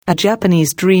A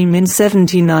Japanese Dream in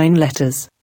 79 Letters.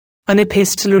 An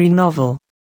epistolary novel.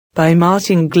 By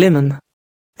Martin Gliman.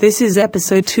 This is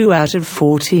episode 2 out of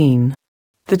 14.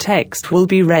 The text will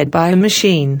be read by a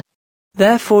machine.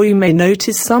 Therefore you may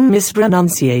notice some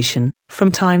mispronunciation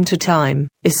from time to time,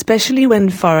 especially when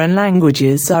foreign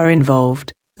languages are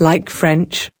involved, like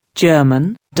French,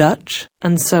 German, Dutch,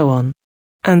 and so on.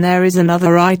 And there is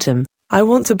another item I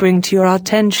want to bring to your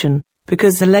attention,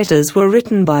 because the letters were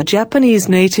written by a Japanese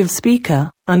native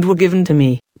speaker, and were given to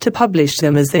me to publish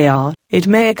them as they are. It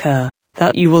may occur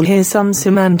that you will hear some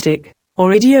semantic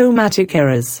or idiomatic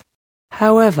errors.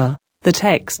 However, the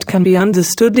text can be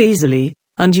understood easily,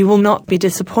 and you will not be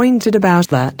disappointed about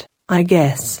that, I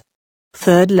guess.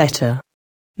 Third letter.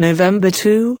 November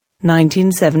 2,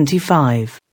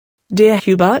 1975. Dear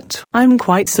Hubert, I'm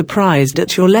quite surprised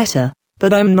at your letter,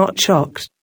 but I'm not shocked.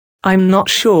 I'm not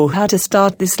sure how to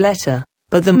start this letter,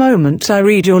 but the moment I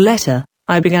read your letter,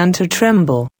 I began to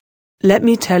tremble. Let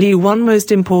me tell you one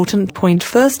most important point.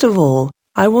 First of all,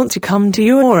 I want to come to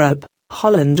Europe,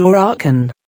 Holland or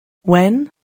Aachen. When?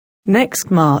 Next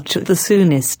March at the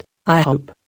soonest, I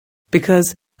hope.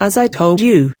 Because, as I told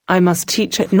you, I must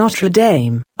teach at Notre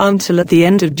Dame until at the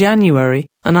end of January,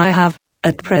 and I have,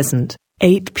 at present,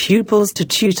 8 pupils to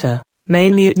tutor,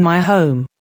 mainly at my home.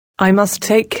 I must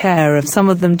take care of some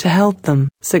of them to help them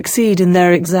succeed in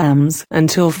their exams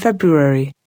until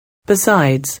February.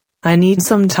 Besides, I need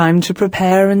some time to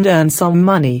prepare and earn some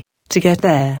money to get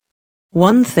there.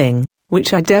 One thing,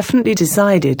 which I definitely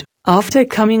decided after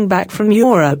coming back from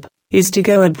Europe, is to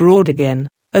go abroad again,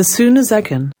 as soon as I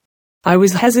can. I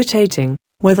was hesitating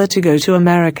whether to go to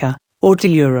America or to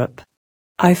Europe.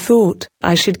 I thought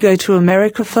I should go to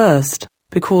America first,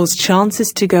 because chances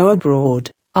to go abroad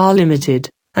are limited,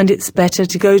 and it's better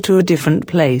to go to a different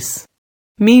place.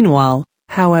 Meanwhile,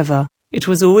 however, it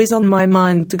was always on my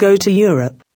mind to go to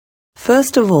Europe.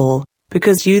 First of all,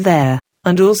 because you there,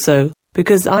 and also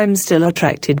because I'm still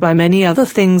attracted by many other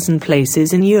things and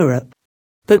places in Europe.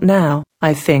 But now,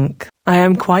 I think, I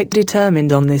am quite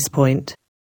determined on this point.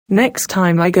 Next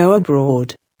time I go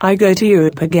abroad, I go to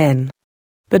Europe again.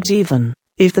 But even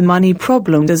if the money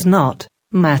problem does not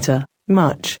matter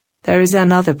much, there is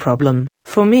another problem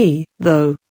for me,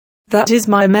 though. That is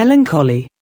my melancholy.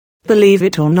 Believe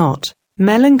it or not,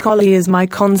 melancholy is my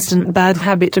constant bad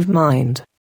habit of mind.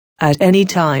 At any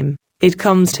time, it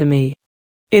comes to me.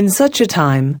 In such a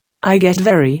time, I get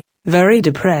very, very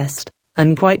depressed,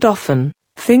 and quite often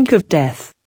think of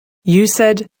death. You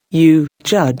said, you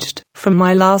judged from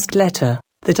my last letter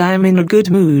that I am in a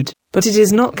good mood, but it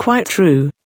is not quite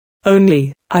true.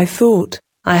 Only, I thought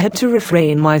I had to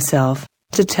refrain myself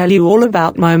to tell you all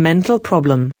about my mental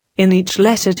problem in each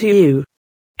letter to you.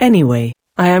 Anyway,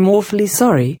 I am awfully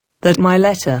sorry that my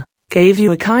letter gave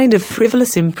you a kind of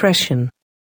frivolous impression.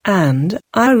 And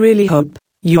I really hope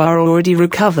you are already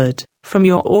recovered from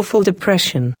your awful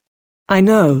depression. I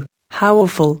know how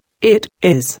awful it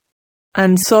is.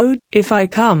 And so, if I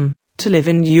come to live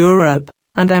in Europe,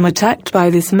 and am attacked by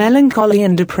this melancholy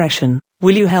and depression,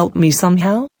 will you help me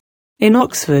somehow? In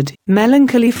Oxford,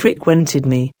 melancholy frequented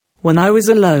me when I was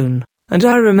alone, and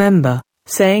I remember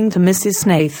saying to Mrs.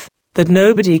 Snaith that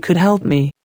nobody could help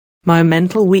me. My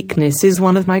mental weakness is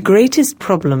one of my greatest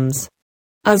problems.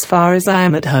 As far as I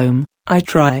am at home, I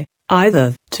try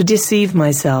either to deceive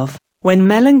myself when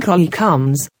melancholy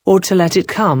comes, or to let it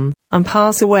come and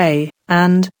pass away,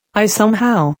 and I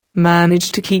somehow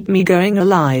manage to keep me going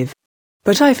alive.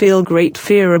 But I feel great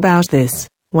fear about this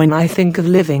when I think of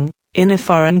living in a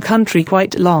foreign country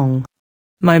quite long.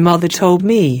 My mother told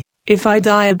me, if I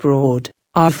die abroad,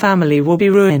 our family will be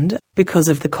ruined because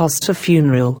of the cost of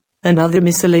funeral and other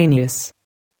miscellaneous.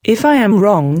 If I am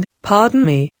wrong, pardon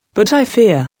me, but I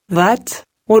fear that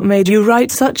what made you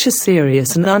write such a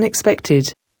serious and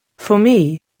unexpected, for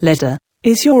me, letter,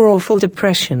 is your awful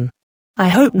depression. I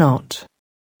hope not.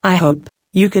 I hope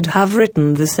you could have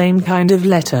written the same kind of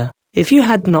letter if you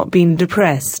had not been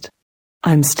depressed.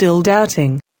 I'm still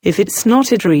doubting if it's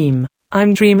not a dream.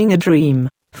 I'm dreaming a dream,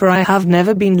 for I have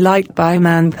never been liked by a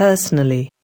man personally.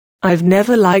 I've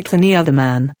never liked any other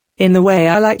man in the way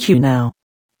I like you now.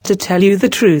 To tell you the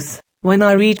truth, when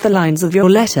I read the lines of your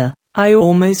letter, I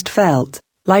almost felt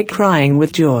like crying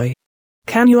with joy.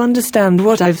 Can you understand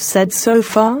what I've said so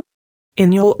far?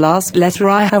 In your last letter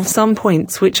I have some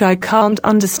points which I can't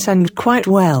understand quite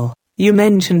well. You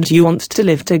mentioned you want to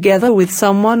live together with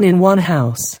someone in one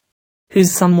house.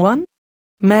 Who's someone?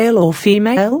 Male or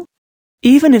female?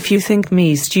 Even if you think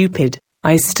me stupid,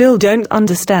 I still don't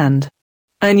understand.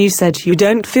 And you said you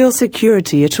don't feel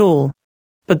security at all.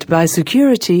 But by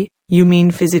security, you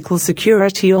mean physical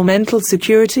security or mental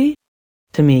security?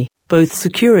 To me, both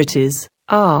securities,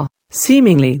 are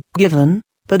seemingly given,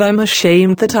 but I'm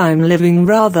ashamed that I'm living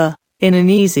rather in an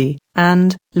easy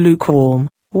and lukewarm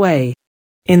way.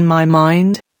 In my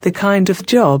mind, the kind of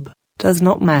job does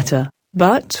not matter,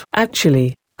 but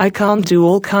actually, I can't do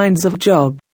all kinds of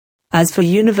job. As for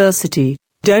university,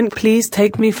 don't please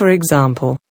take me for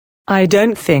example. I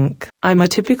don't think I'm a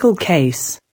typical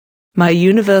case. My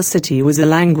university was a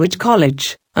language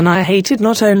college, and I hated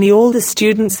not only all the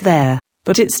students there,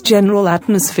 but its general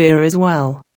atmosphere as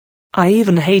well. I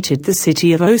even hated the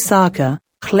city of Osaka,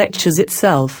 lectures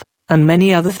itself, and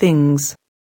many other things.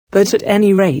 But at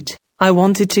any rate, I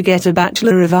wanted to get a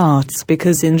Bachelor of Arts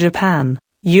because in Japan,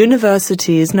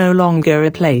 university is no longer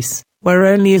a place where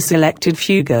only a selected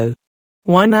few go.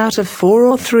 1 out of 4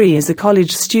 or 3 is a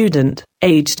college student,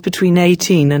 aged between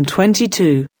 18 and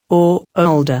 22, or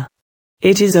older.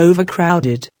 It is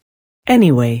overcrowded.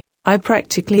 Anyway, I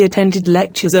practically attended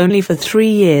lectures only for 3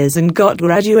 years and got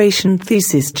graduation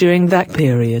thesis during that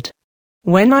period.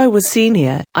 When I was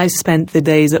senior, I spent the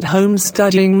days at home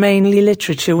studying mainly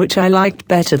literature which I liked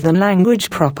better than language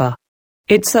proper.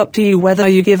 It's up to you whether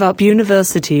you give up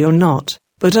university or not,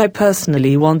 but I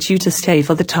personally want you to stay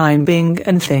for the time being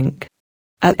and think.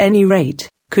 At any rate,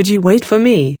 could you wait for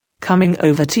me, coming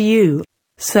over to you,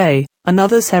 say,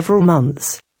 another several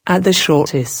months, at the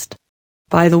shortest?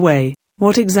 By the way,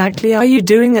 what exactly are you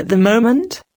doing at the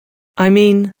moment? I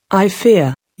mean, I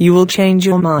fear you will change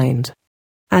your mind.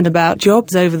 And about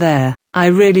jobs over there, I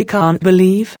really can't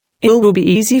believe it will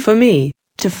be easy for me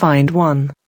to find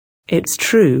one. It's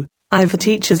true, I've a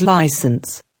teacher's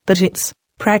license, but it's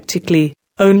practically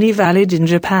only valid in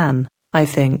Japan, I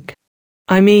think.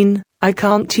 I mean, I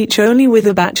can't teach only with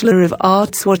a Bachelor of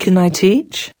Arts. What can I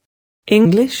teach?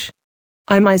 English?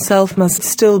 I myself must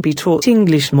still be taught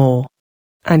English more.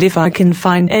 And if I can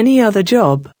find any other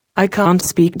job, I can't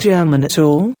speak German at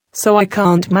all, so I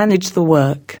can't manage the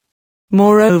work.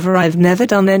 Moreover, I've never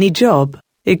done any job,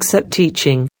 except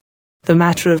teaching. The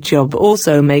matter of job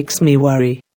also makes me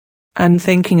worry. And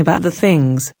thinking about the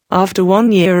things, after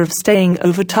 1 year of staying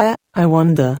over there, I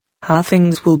wonder how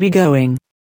things will be going.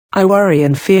 I worry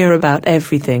and fear about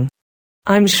everything.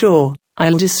 I'm sure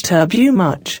I'll disturb you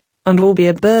much, and will be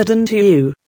a burden to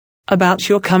you. About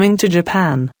your coming to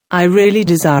Japan, I really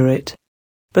desire it.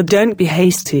 But don't be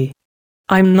hasty.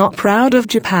 I'm not proud of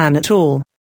Japan at all.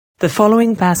 The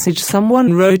following passage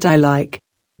someone wrote I like.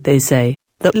 They say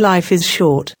that life is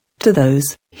short. To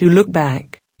those who look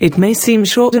back, it may seem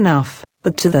short enough,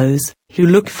 but to those who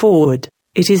look forward,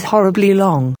 it is horribly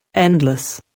long,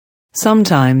 endless.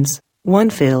 Sometimes, one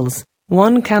feels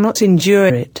one cannot endure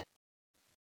it.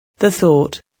 The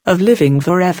thought of living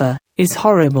forever is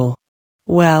horrible.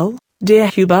 Well, dear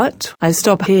Hubert, I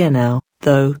stop here now,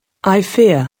 though I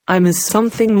fear I must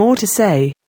something more to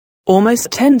say.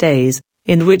 Almost 10 days,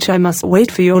 in which I must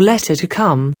wait for your letter to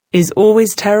come, is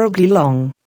always terribly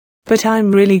long. But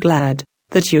I'm really glad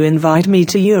that you invite me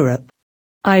to Europe.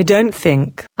 I don't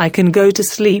think I can go to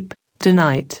sleep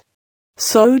tonight.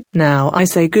 So, now I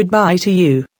say goodbye to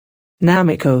you.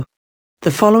 Namiko.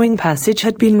 The following passage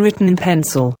had been written in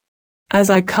pencil.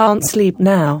 As I can't sleep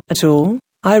now at all,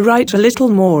 I write a little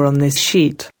more on this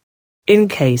sheet. In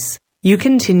case you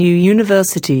continue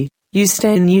university, you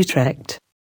stay in Utrecht.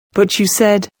 But you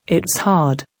said it's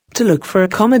hard to look for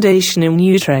accommodation in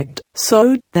Utrecht,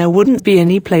 so there wouldn't be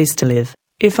any place to live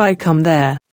if I come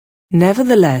there.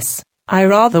 Nevertheless, I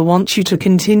rather want you to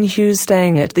continue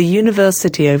staying at the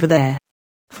university over there.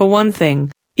 For one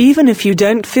thing, even if you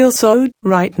don't feel so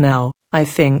right now, I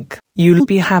think you'll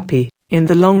be happy in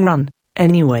the long run,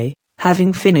 anyway,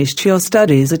 having finished your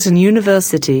studies at an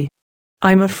university.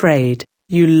 I'm afraid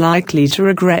you're likely to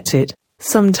regret it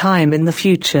sometime in the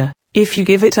future if you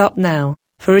give it up now,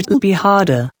 for it'll be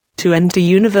harder to enter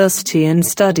university and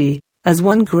study as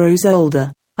one grows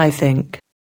older, I think.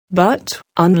 But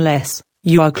unless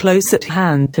you are close at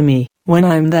hand to me when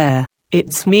I'm there,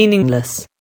 it's meaningless.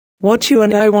 What you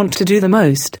and I want to do the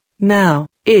most now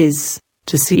is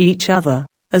to see each other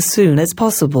as soon as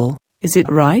possible, is it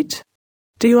right?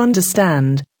 Do you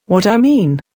understand what I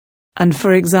mean? And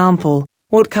for example,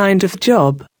 what kind of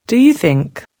job do you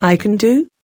think I can do?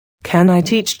 Can I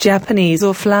teach Japanese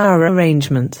or flower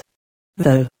arrangement?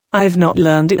 Though I've not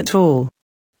learned it at all.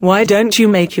 Why don't you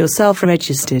make yourself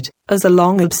registered as a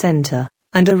long absenter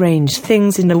and arrange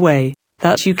things in a way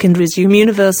that you can resume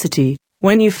university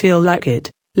when you feel like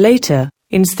it later,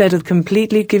 instead of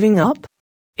completely giving up?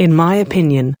 In my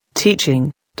opinion,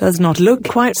 teaching does not look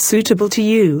quite suitable to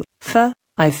you, for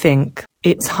I think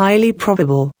it's highly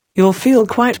probable you'll feel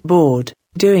quite bored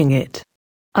doing it.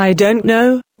 I don't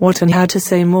know what and how to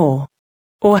say more.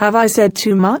 Or have I said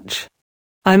too much?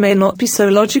 I may not be so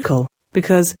logical,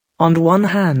 because, on one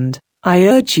hand, I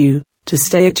urge you to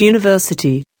stay at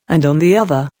university, and on the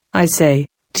other, I say,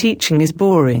 teaching is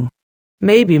boring.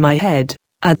 Maybe my head,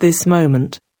 at this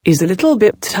moment, is a little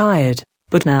bit tired,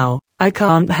 but now, I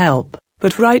can't help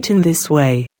but write in this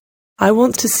way. I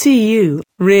want to see you,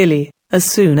 really, as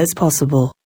soon as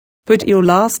possible. But your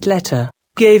last letter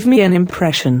gave me an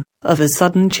impression of a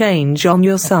sudden change on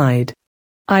your side.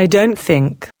 I don't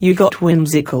think you got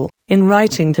whimsical in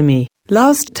writing to me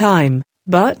last time,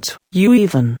 but you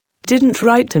even didn't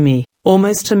write to me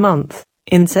almost a month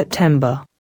in September.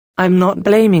 I'm not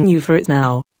blaming you for it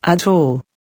now, at all.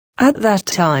 At that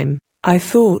time, I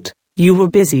thought you were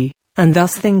busy, and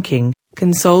thus thinking,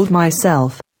 consoled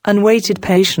myself, and waited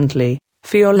patiently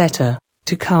for your letter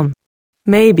to come.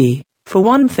 Maybe, for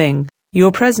one thing,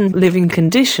 your present living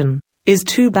condition is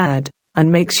too bad,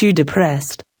 and makes you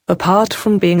depressed, apart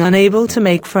from being unable to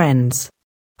make friends.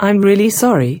 I'm really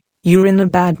sorry, you're in a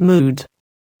bad mood.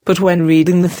 But when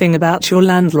reading the thing about your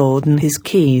landlord and his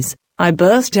keys, I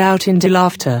burst out into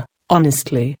laughter,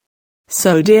 honestly.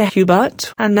 So dear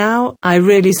Hubert, and now I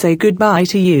really say goodbye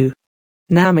to you.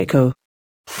 Namiko.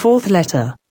 Fourth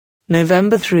letter.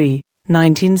 November 3,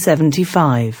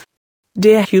 1975.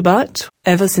 Dear Hubert,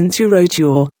 ever since you wrote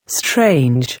your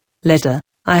strange letter,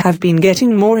 I have been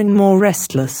getting more and more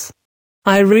restless.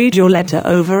 I read your letter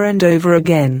over and over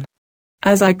again.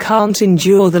 As I can't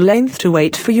endure the length to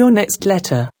wait for your next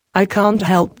letter, I can't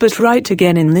help but write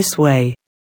again in this way.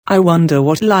 I wonder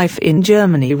what life in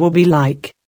Germany will be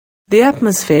like. The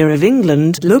atmosphere of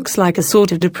England looks like a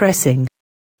sort of depressing.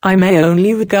 I may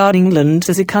only regard England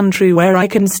as a country where I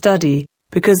can study,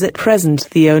 because at present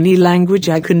the only language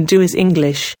I can do is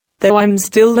English, though I'm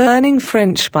still learning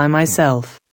French by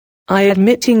myself. I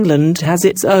admit England has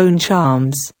its own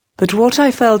charms, but what I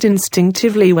felt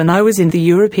instinctively when I was in the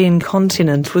European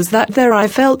continent was that there I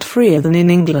felt freer than in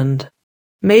England.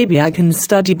 Maybe I can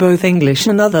study both English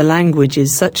and other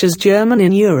languages such as German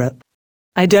in Europe.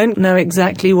 I don't know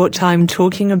exactly what I'm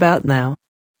talking about now.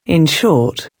 In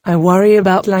short, I worry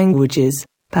about languages,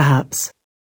 perhaps.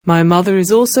 My mother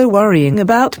is also worrying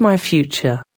about my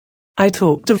future. I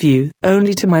talked of you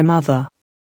only to my mother.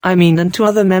 I mean, and to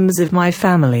other members of my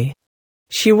family.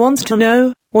 She wants to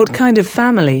know what kind of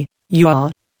family you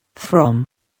are from.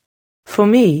 For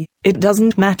me, it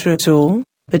doesn't matter at all,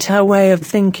 but her way of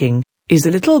thinking is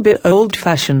a little bit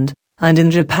old-fashioned, and in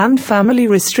Japan family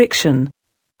restriction,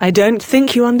 I don't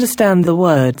think you understand the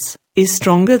words, is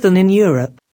stronger than in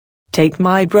Europe. Take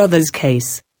my brother's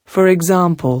case, for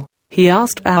example. He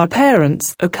asked our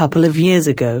parents a couple of years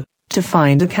ago to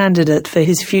find a candidate for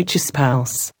his future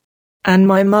spouse. And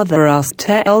my mother asked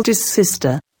her eldest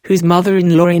sister, whose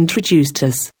mother-in-law introduced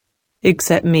us,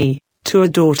 except me, to a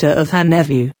daughter of her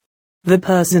nephew. The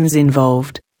persons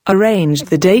involved arranged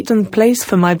the date and place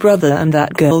for my brother and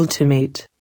that girl to meet.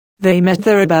 They met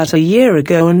there about a year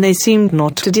ago and they seemed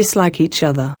not to dislike each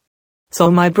other. So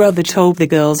my brother told the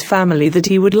girl's family that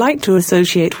he would like to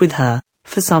associate with her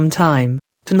for some time,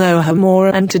 to know her more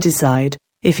and to decide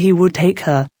if he would take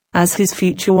her as his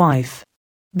future wife.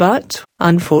 But,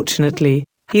 unfortunately,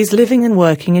 he's living and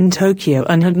working in Tokyo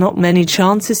and had not many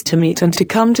chances to meet and to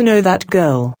come to know that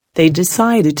girl. They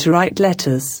decided to write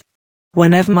letters.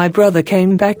 Whenever my brother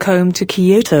came back home to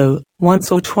Kyoto,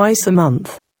 once or twice a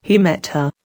month, he met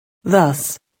her.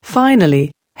 Thus,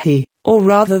 finally, he, or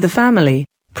rather the family,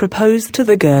 proposed to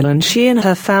the girl and she and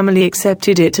her family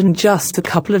accepted it, and just a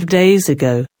couple of days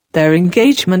ago, their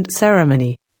engagement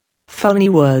ceremony, funny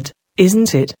word,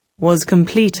 isn't it, was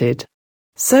completed.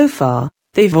 So far,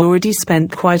 they've already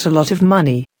spent quite a lot of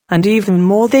money, and even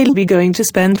more they'll be going to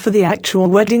spend for the actual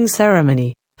wedding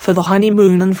ceremony, for the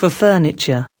honeymoon and for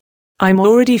furniture. I'm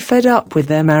already fed up with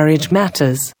their marriage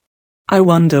matters. I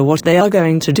wonder what they are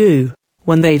going to do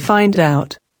when they find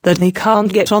out that they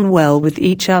can't get on well with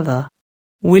each other.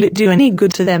 Will it do any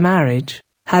good to their marriage,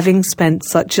 having spent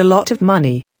such a lot of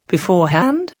money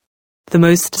beforehand? The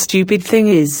most stupid thing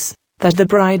is that the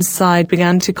bride's side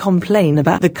began to complain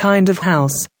about the kind of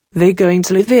house they're going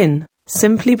to live in,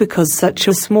 simply because such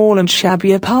a small and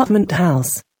shabby apartment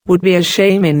house would be a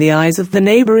shame in the eyes of the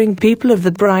neighboring people of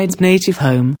the bride's native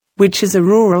home, which is a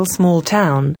rural small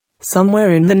town,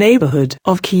 somewhere in the neighborhood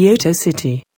of Kyoto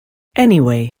City.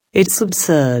 Anyway, it's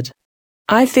absurd.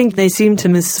 I think they seem to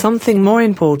miss something more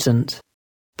important.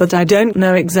 But I don't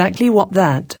know exactly what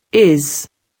that is.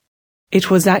 It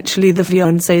was actually the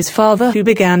fiancé's father who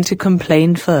began to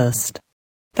complain first.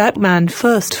 That man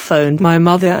first phoned my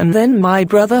mother and then my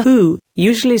brother, who,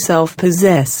 usually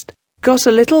self-possessed, got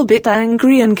a little bit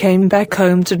angry and came back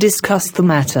home to discuss the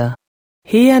matter.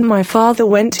 He and my father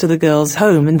went to the girl's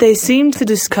home and they seemed to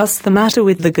discuss the matter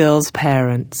with the girl's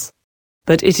parents.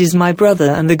 But it is my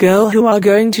brother and the girl who are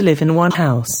going to live in one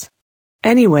house.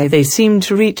 Anyway, they seemed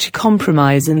to reach a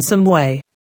compromise in some way.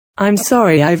 I'm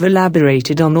sorry I've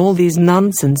elaborated on all these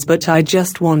nonsense, but I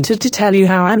just wanted to tell you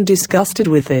how I'm disgusted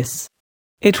with this.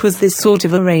 It was this sort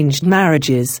of arranged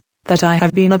marriages that I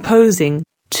have been opposing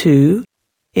to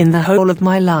in the whole of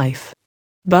my life.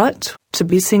 But to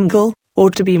be single or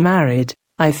to be married,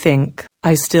 I think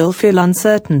I still feel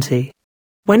uncertainty.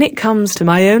 When it comes to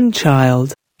my own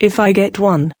child, if I get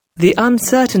one, the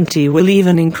uncertainty will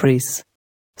even increase.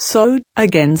 So,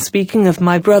 again, speaking of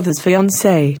my brother's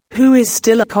fiancée, who is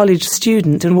still a college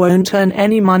student and won't earn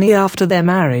any money after their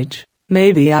marriage,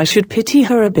 maybe I should pity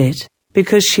her a bit,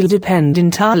 because she'll depend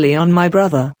entirely on my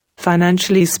brother,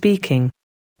 financially speaking.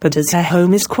 But as her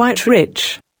home is quite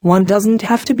rich, one doesn't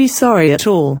have to be sorry at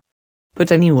all.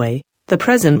 But anyway, the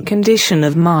present condition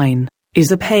of mine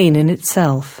is a pain in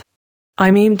itself. I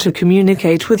mean to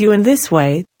communicate with you in this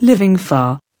way, living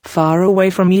far, far away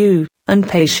from you, and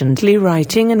patiently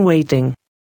writing and waiting.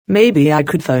 Maybe I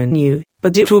could phone you,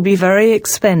 but it will be very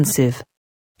expensive.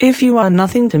 If you are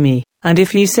nothing to me, and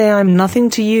if you say I'm nothing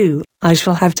to you, I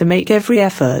shall have to make every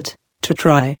effort to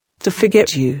try to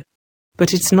forget you.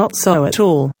 But it's not so at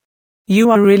all.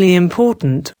 You are really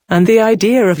important, and the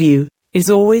idea of you is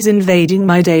always invading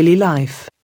my daily life.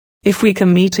 If we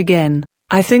can meet again,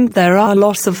 I think there are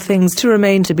lots of things to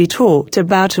remain to be talked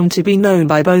about and to be known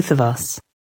by both of us.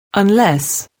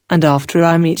 Unless, and after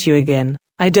I meet you again,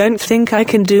 I don't think I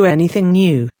can do anything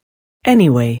new.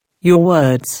 Anyway, your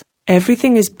words,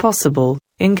 everything is possible,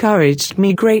 encouraged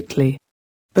me greatly.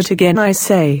 But again I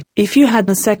say, if you had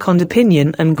a second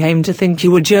opinion and came to think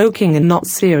you were joking and not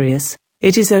serious,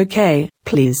 it is okay,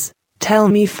 please, tell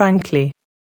me frankly.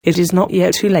 It is not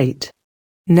yet too late.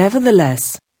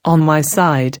 Nevertheless, on my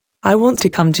side, I want to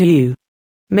come to you.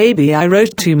 Maybe I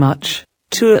wrote too much,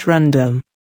 too at random.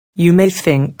 You may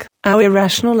think how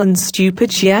irrational and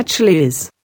stupid she actually is.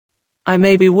 I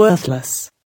may be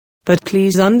worthless. But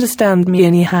please understand me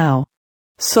anyhow.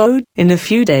 So, in a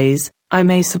few days, I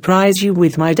may surprise you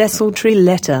with my desultory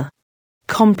letter.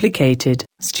 Complicated,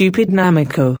 stupid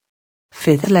Namiko.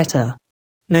 5th letter.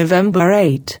 November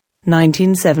 8,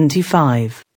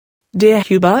 1975. Dear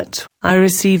Hubert, I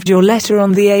received your letter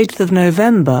on the 8th of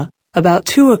November, about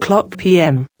 2:00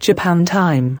 p.m., Japan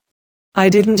time. I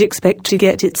didn't expect to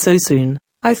get it so soon.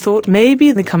 I thought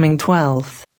maybe the coming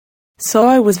 12th. So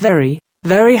I was very,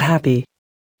 very happy.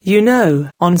 You know,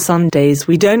 on Sundays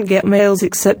we don't get mails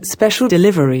except special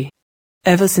delivery.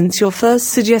 Ever since your first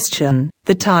suggestion,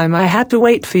 the time I had to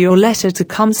wait for your letter to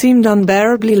come seemed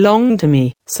unbearably long to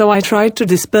me, so I tried to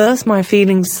disperse my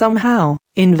feelings somehow,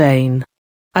 in vain.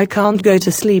 I can't go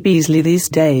to sleep easily these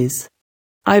days.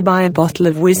 I buy a bottle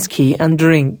of whiskey and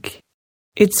drink.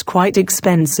 It's quite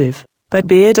expensive, but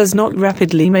beer does not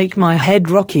rapidly make my head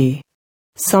rocky.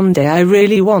 Someday I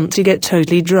really want to get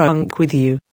totally drunk with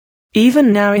you.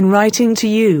 Even now in writing to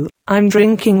you, I'm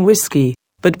drinking whiskey,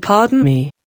 but pardon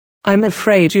me. I'm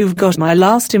afraid you've got my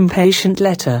last impatient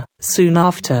letter, soon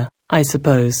after, I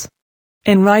suppose.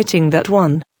 In writing that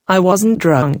one, I wasn't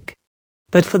drunk.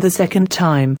 But for the second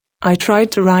time, I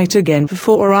tried to write again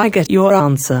before I get your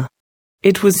answer.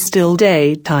 It was still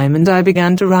daytime and I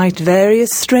began to write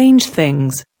various strange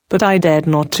things, but I dared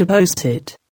not to post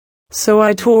it. So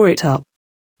I tore it up.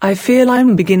 I feel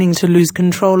I'm beginning to lose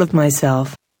control of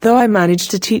myself, though I manage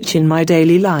to teach in my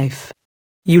daily life.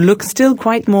 You look still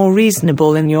quite more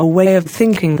reasonable in your way of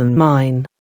thinking than mine.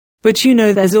 But you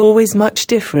know there's always much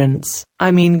difference,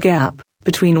 gap,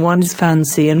 between one's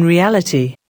fancy and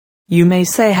reality. You may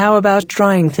say, how about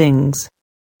trying things?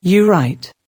 You're right.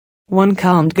 One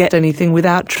can't get anything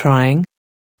without trying.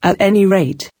 At any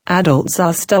rate, adults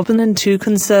are stubborn and too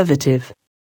conservative.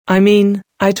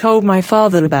 I told my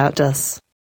father about us.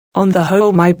 On the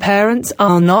whole, my parents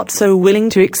are not so willing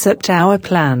to accept our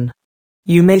plan.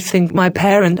 You may think my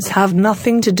parents have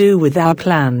nothing to do with our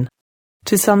plan.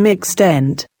 To some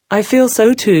extent, I feel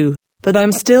so too, but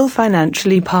I'm still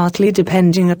financially partly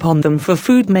depending upon them for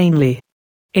food mainly.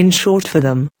 In short, for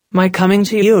them, my coming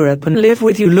to Europe and live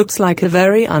with you looks like a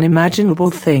very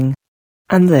unimaginable thing.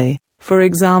 And they, for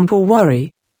example,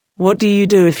 worry. What do you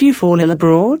do if you fall ill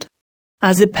abroad?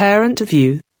 As a parent of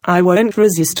you, I won't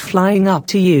resist flying up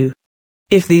to you.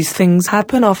 If these things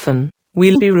happen often,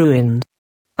 we'll be ruined.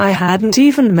 I hadn't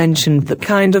even mentioned that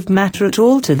kind of matter at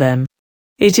all to them.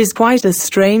 It is quite a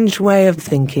strange way of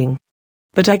thinking.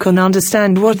 But I can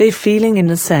understand what they're feeling in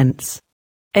a sense.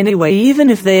 Anyway, even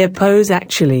if they oppose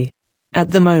actually,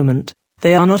 at the moment,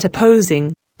 they are not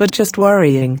opposing, but just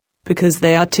worrying, because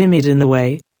they are timid in the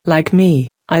way, Like me,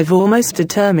 I've almost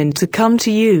determined to come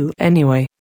to you anyway.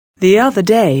 The other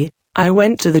day, I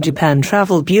went to the Japan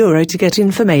Travel Bureau to get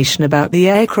information about the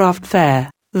aircraft fare,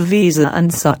 visa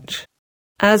and such.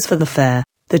 As for the fare,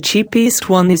 the cheapest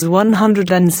one is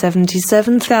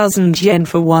 177,000 yen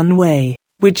for one way,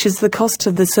 which is the cost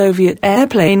of the Soviet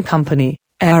airplane company,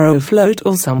 Aeroflot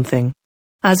or something.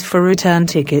 As for return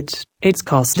ticket, its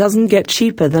cost doesn't get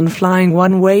cheaper than flying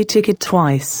one-way ticket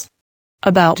twice.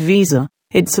 About visa,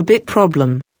 it's a bit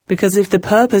problem, because if the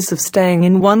purpose of staying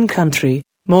in one country,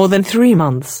 more than 3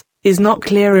 months, is not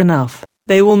clear enough,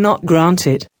 they will not grant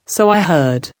it, so I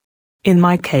heard. In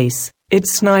my case,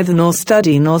 it's neither nor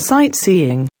study nor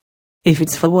sightseeing. If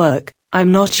it's for work,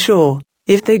 I'm not sure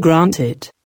if they grant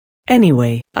it.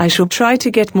 Anyway, I shall try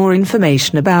to get more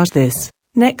information about this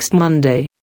next Monday.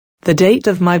 The date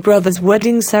of my brother's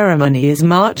wedding ceremony is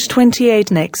March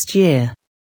 28 next year.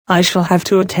 I shall have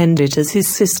to attend it as his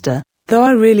sister, though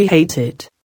I really hate it.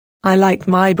 I like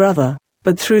my brother,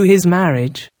 but through his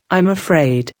marriage, I'm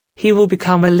afraid he will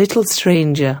become a little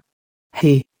stranger.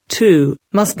 He, too,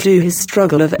 must do his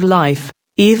struggle of life,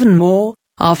 even more,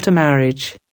 after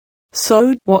marriage.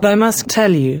 So, what I must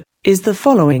tell you is the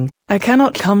following: I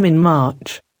cannot come in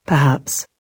March, perhaps.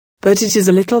 But it is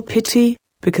a little pity,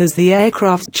 because the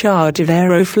aircraft charge of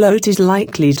Aeroflot is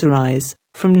likely to rise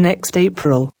from next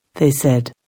April, they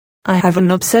said. I have an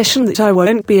obsession that I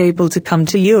won't be able to come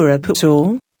to Europe at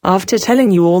all, after telling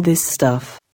you all this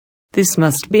stuff. This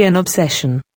must be an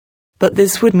obsession. But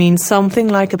this would mean something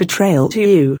like a betrayal to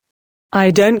you.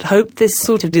 I don't hope this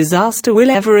sort of disaster will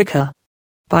ever occur.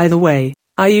 By the way,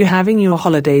 are you having your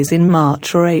holidays in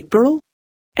March or April?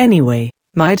 Anyway,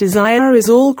 my desire is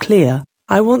all clear.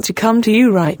 I want to come to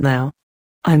you right now.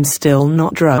 I'm still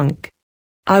not drunk.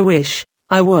 I wish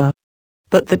I were.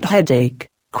 But that headache,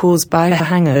 caused by a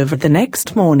hangover the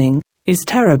next morning, is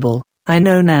terrible, I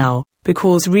know now,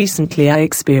 because recently I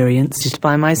experienced it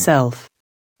by myself.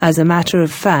 As a matter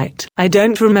of fact, I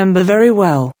don't remember very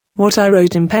well what I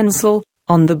wrote in pencil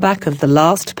on the back of the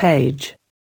last page.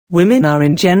 Women are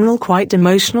in general quite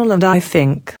emotional, and I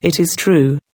think it is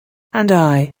true. And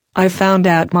I found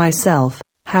out myself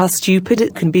how stupid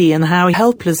it can be and how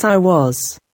helpless I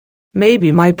was.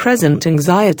 Maybe my present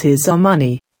anxieties are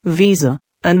money, visa,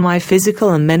 and my physical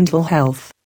and mental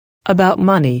health. About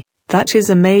money, that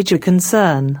is a major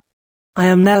concern. I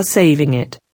am now saving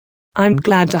it. I'm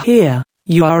glad to hear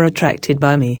you are attracted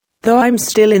by me, though I'm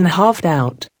still in half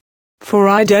doubt. For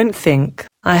I don't think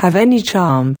I have any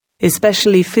charm,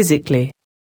 especially physically.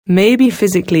 Maybe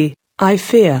physically, I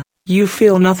fear you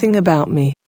feel nothing about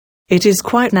me. It is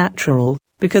quite natural,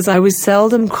 because I was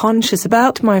seldom conscious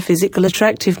about my physical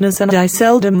attractiveness, and I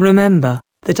seldom remember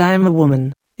that I am a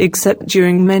woman, except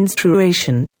during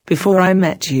menstruation, before I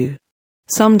met you.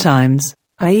 Sometimes,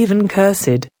 I even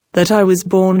cursed that I was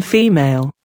born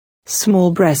female. Small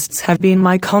breasts have been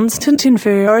my constant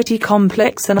inferiority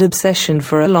complex and obsession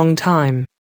for a long time.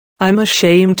 I'm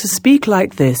ashamed to speak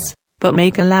like this, but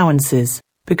make allowances,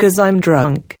 because I'm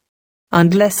drunk.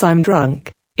 Unless I'm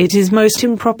drunk, it is most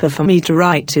improper for me to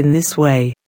write in this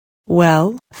way.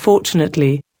 Well,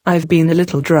 fortunately, I've been a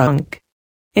little drunk.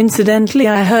 Incidentally,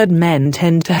 I heard men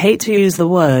tend to hate to use the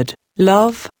word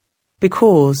love,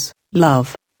 because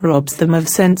love robs them of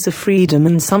sense of freedom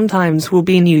and sometimes will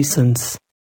be a nuisance.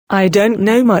 I don't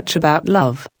know much about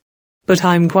love, but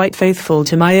I'm quite faithful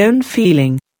to my own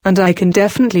feeling, and I can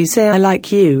definitely say I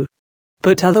like you.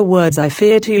 But other words I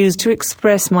fear to use to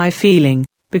express my feeling,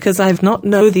 because I've not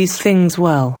know these things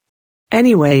well.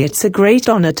 Anyway, it's a great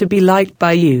honor to be liked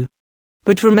by you.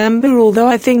 But remember, although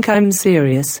I think I'm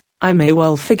serious, I may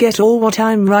well forget all what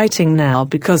I'm writing now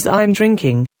because I'm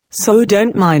drinking, so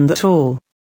don't mind that all.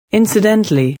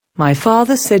 Incidentally, my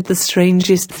father said the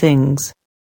strangest things.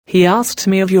 He asked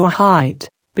me of your height,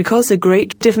 because a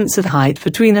great difference of height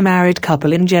between a married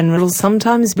couple in general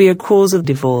sometimes be a cause of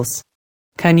divorce.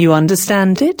 Can you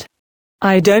understand it?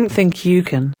 I don't think you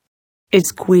can.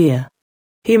 It's queer.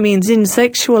 He means in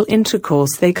sexual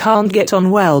intercourse they can't get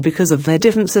on well because of their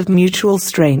difference of mutual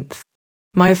strength.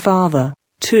 My father,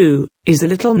 too, is a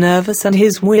little nervous and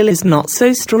his will is not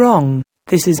so strong.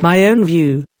 This is my own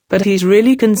view, but he's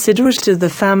really considerate to the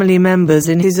family members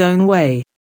in his own way.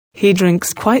 He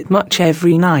drinks quite much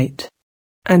every night.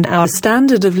 And our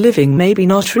standard of living may be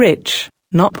not rich,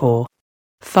 not poor.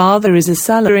 Father is a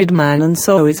salaried man and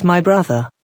so is my brother.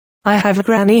 I have a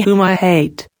granny whom I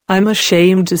hate, I'm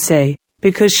ashamed to say,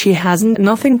 because she hasn't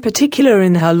nothing particular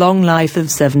in her long life of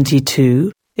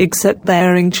 72, except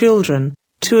bearing children.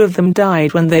 2 of them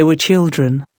died when they were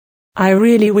children. I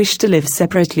really wish to live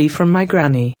separately from my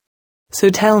granny. So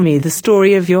tell me the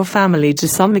story of your family to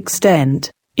some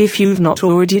extent, if you've not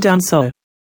already done so.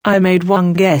 I made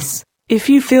one guess. If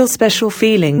you feel special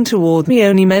feeling toward me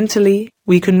only mentally,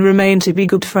 we can remain to be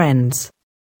good friends.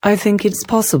 I think it's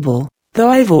possible, though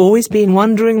I've always been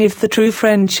wondering if the true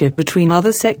friendship between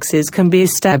other sexes can be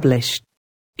established.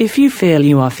 If you feel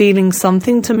you are feeling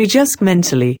something to me just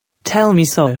mentally, tell me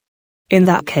so. In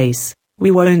that case,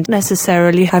 we won't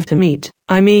necessarily have to meet.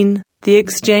 I mean, the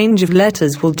exchange of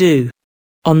letters will do.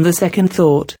 On the second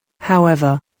thought,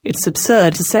 however, it's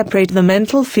absurd to separate the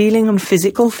mental feeling and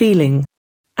physical feeling.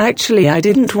 Actually, I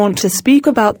didn't want to speak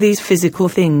about these physical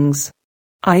things.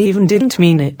 I even didn't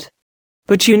mean it.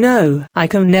 But you know, I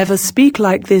can never speak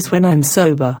like this when I'm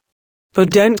sober. But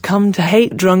don't come to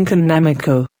hate drunken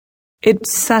Namiko.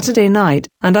 It's Saturday night,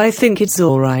 and I think it's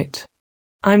alright.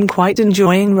 I'm quite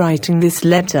enjoying writing this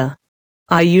letter.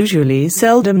 I usually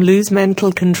seldom lose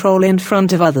mental control in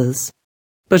front of others.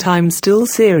 But I'm still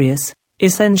serious,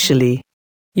 essentially.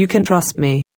 You can trust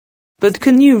me. But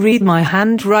can you read my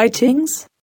handwritings?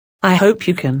 I hope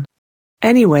you can.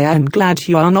 Anyway, I'm glad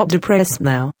you are not depressed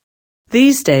now.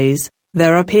 These days,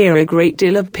 there appear a great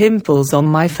deal of pimples on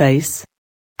my face.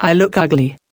 I look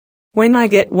ugly. When I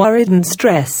get worried and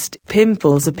stressed,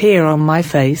 pimples appear on my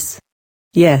face.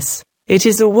 Yes, it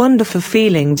is a wonderful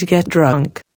feeling to get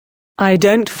drunk. I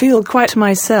don't feel quite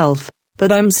myself,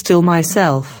 but I'm still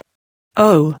myself.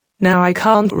 Oh, now I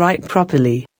can't write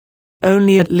properly.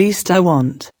 Only at least I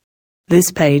want.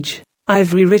 This page,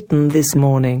 I've rewritten this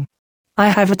morning. I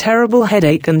have a terrible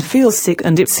headache and feel sick,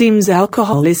 and it seems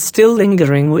alcohol is still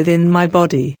lingering within my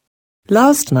body.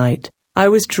 Last night, I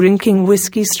was drinking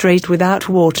whiskey straight without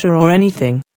water or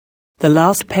anything. The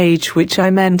last page which I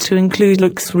meant to include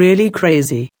looks really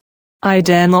crazy. I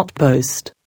dare not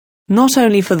boast. Not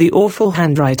only for the awful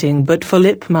handwriting but for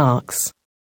lip marks.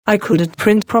 I couldn't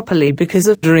print properly because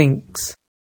of drinks.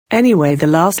 Anyway, the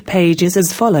last page is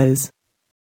as follows.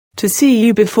 To see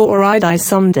you before I die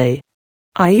someday.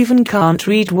 I even can't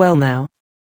read well now.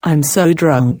 I'm so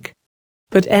drunk.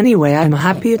 But anyway, I'm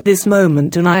happy at this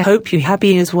moment, and I hope you're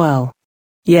happy as well.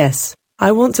 Yes,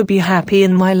 I want to be happy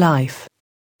in my life.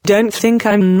 Don't think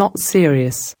I'm not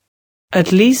serious.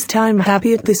 At least I'm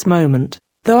happy at this moment,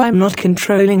 though I'm not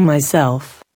controlling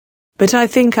myself. But I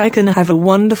think I can have a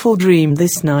wonderful dream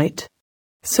this night.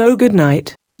 So good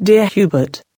night, dear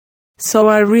Hubert. So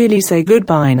I really say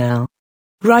goodbye now.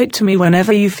 Write to me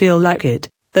whenever you feel like it,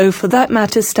 though for that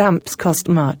matter stamps cost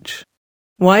much.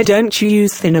 Why don't you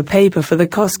use thinner paper for the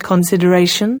cost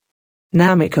consideration?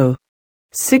 Namiko.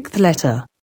 6th letter.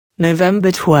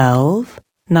 November 12,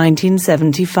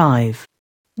 1975.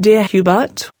 Dear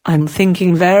Hubert, I'm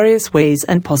thinking various ways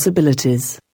and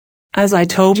possibilities. As I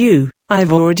told you,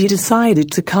 I've already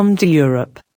decided to come to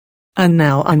Europe. And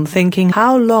now I'm thinking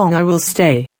how long I will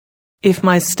stay. If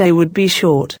my stay would be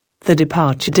short, the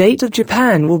departure date of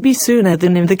Japan will be sooner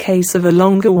than in the case of a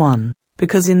longer one,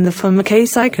 because in the former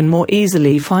case I can more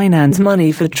easily finance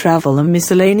money for travel and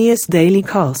miscellaneous daily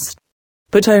cost.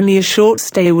 But only a short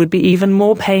stay would be even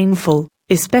more painful,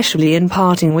 especially in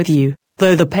parting with you,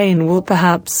 though the pain will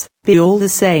perhaps be all the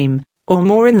same, or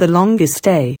more in the longer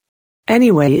stay.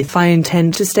 Anyway, if I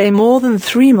intend to stay more than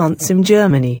 3 months in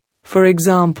Germany, for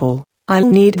example, I'll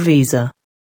need visa.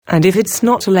 And if it's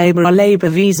not a labor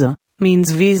visa,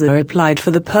 means visa applied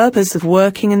for the purpose of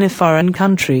working in a foreign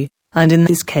country, and in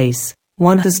this case,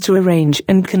 one has to arrange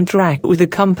and contract with a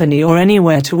company or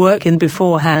anywhere to work in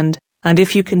beforehand, and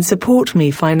if you can support me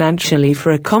financially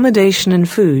for accommodation and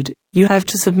food, you have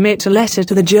to submit a letter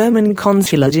to the German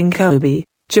consulate in Kobe,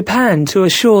 Japan, to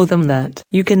assure them that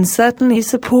you can certainly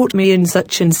support me in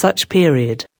such and such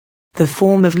period. The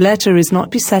form of letter is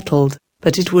not be settled,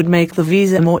 but it would make the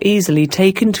visa more easily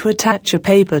taken to attach a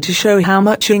paper to show how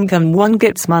much income one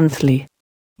gets monthly.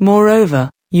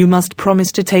 Moreover, you must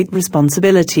promise to take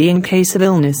responsibility in case of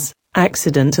illness,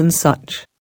 accident and such.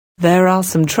 There are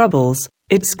some troubles.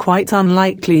 It's quite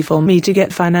unlikely for me to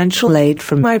get financial aid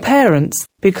from my parents,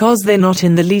 because they're not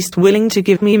in the least willing to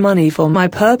give me money for my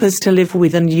purpose to live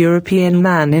with an European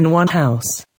man in one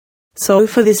house. So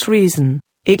for this reason,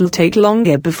 it'll take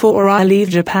longer before I leave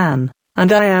Japan,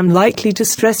 and I am likely to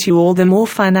stress you all the more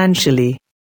financially.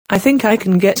 I think I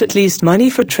can get at least money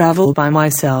for travel by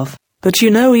myself, but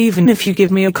you know, even if you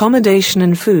give me accommodation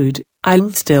and food,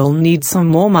 I'll still need some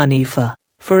more money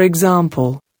for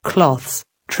example, cloths,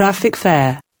 traffic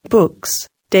fare, books,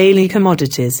 daily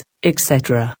commodities,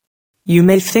 etc. You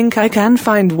may think I can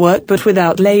find work, but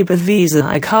without labor visa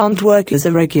I can't work as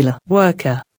a regular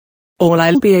worker. All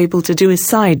I'll be able to do is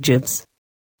side jobs.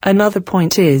 Another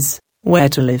point is, where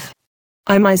to live.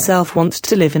 I myself want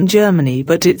to live in Germany,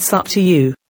 but it's up to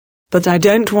you. But I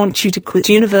don't want you to quit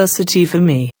university for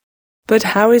me. But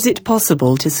how is it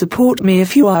possible to support me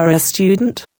if you are a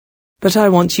student? But I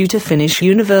want you to finish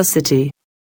university.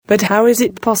 But how is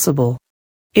it possible?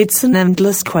 It's an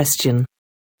endless question.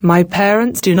 My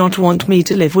parents do not want me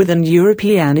to live with an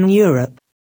European in Europe.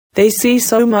 They see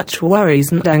so much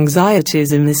worries and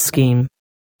anxieties in this scheme.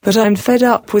 But I'm fed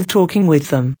up with talking with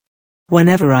them.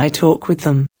 Whenever I talk with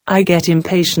them, I get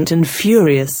impatient and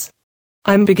furious.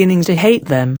 I'm beginning to hate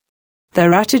them.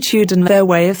 Their attitude and their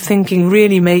way of thinking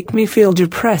really make me feel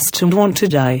depressed and want to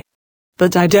die.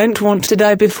 But I don't want to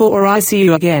die before I see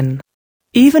you again.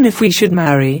 Even if we should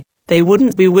marry, they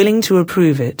wouldn't be willing to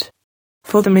approve it.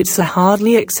 For them it's a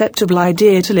hardly acceptable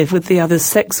idea to live with the other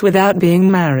sex without being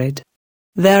married.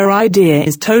 Their idea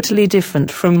is totally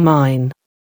different from mine.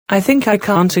 I think I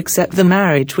can't accept the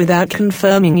marriage without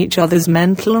confirming each other's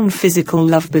mental and physical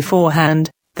love beforehand,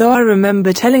 though I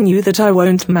remember telling you that I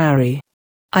won't marry.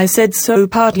 I said so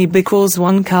partly because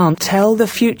one can't tell the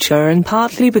future and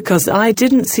partly because I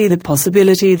didn't see the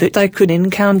possibility that I could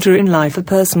encounter in life a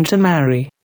person to marry.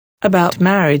 About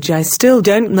marriage I still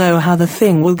don't know how the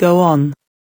thing will go on.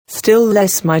 Still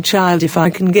less my child if I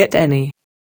can get any.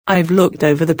 I've looked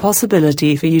over the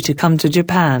possibility for you to come to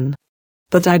Japan.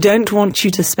 But I don't want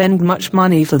you to spend much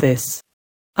money for this.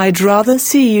 I'd rather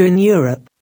see you in Europe.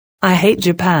 I hate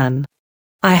Japan.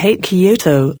 I hate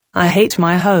Kyoto, I hate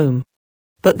my home.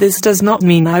 But this does not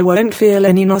mean I won't feel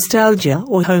any nostalgia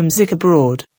or homesick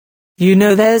abroad. You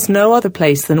know there's no other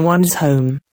place than one's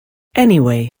home.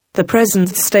 Anyway, the present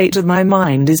state of my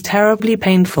mind is terribly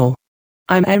painful.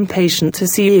 I'm impatient to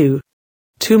see you.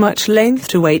 Too much length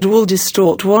to wait will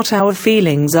distort what our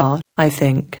feelings are, I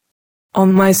think.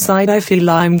 On my side I feel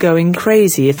I'm going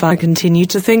crazy if I continue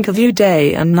to think of you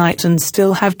day and night and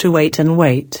still have to wait and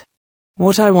wait.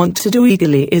 What I want to do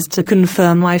eagerly is to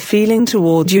confirm my feeling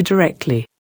toward you directly.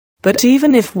 But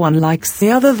even if one likes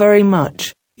the other very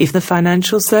much, if the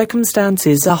financial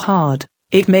circumstances are hard,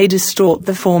 it may distort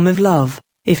the form of love,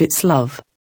 if it's love.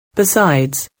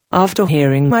 Besides, after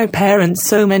hearing my parents'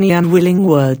 so many unwilling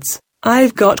words,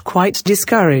 I've got quite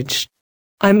discouraged.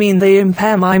 I mean they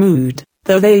impair my mood,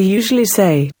 though they usually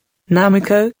say,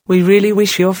 "Namiko, we really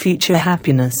wish your future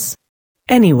happiness."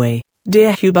 Anyway,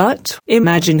 dear Hubert,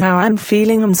 imagine how I'm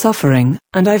feeling and suffering,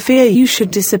 and I fear you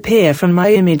should disappear from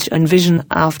my image and vision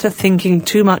after thinking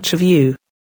too much of you.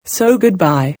 So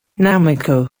goodbye,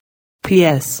 Namiko.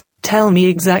 P.S. Tell me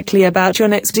exactly about your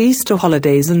next Easter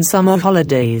holidays and summer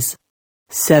holidays.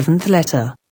 7th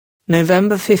letter.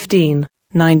 November 15,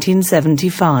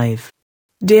 1975.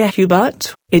 Dear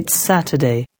Hubert, it's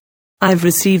Saturday. I've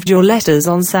received your letters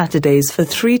on Saturdays for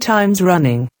 3 times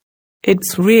running.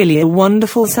 It's really a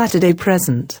wonderful Saturday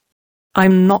present.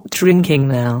 I'm not drinking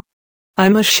now.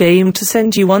 I'm ashamed to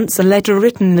send you once a letter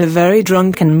written in a very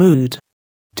drunken mood.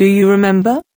 Do you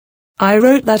remember? I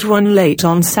wrote that one late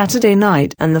on Saturday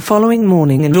night and the following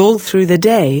morning and all through the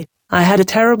day, I had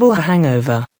a terrible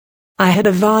hangover. I had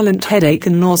a violent headache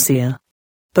and nausea.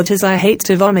 But as I hate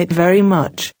to vomit very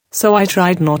much, so I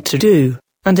tried not to do,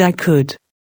 and I could.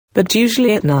 But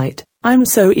usually at night, I'm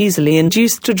so easily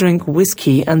induced to drink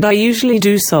whiskey and I usually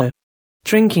do so.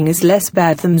 Drinking is less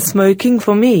bad than smoking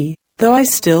for me, though I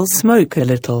still smoke a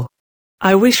little.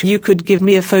 I wish you could give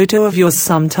me a photo of yours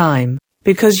sometime,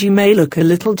 because you may look a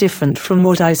little different from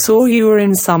what I saw you were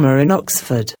in summer in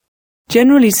Oxford.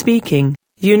 Generally speaking,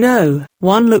 you know,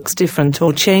 one looks different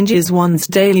or changes one's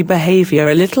daily behavior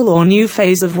a little or new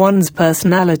phase of one's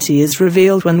personality is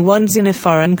revealed when one's in a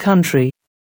foreign country.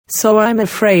 So I'm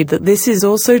afraid that this is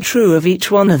also true of each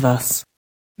one of us.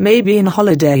 Maybe in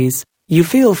holidays, you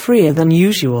feel freer than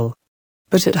usual.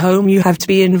 But at home you have to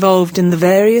be involved in the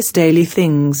various daily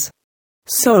things.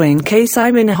 So in case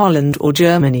I'm in Holland or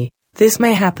Germany, this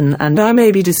may happen and I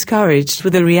may be discouraged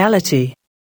with the reality.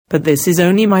 But this is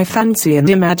only my fancy and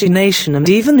imagination, and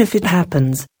even if it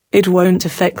happens, it won't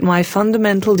affect my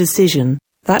fundamental decision,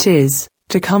 that is,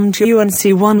 to come to you and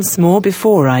see once more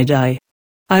before I die.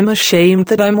 I'm ashamed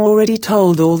that I'm already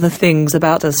told all the things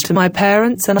about us to my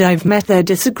parents and I've met their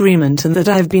disagreement and that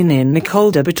I've been in a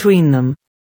colder between them.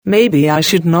 Maybe I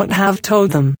should not have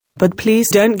told them, but please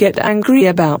don't get angry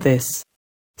about this.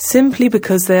 Simply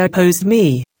because they opposed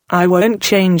me, I won't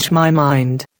change my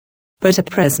mind. But at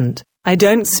present, I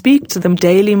don't speak to them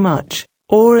daily much,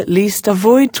 or at least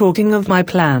avoid talking of my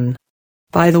plan.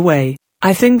 By the way,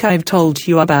 I think I've told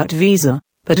you about visa,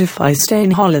 but if I stay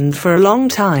in Holland for a long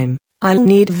time, I'll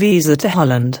need visa to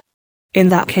Holland. In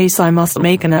that case I must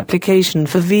make an application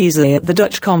for visa at the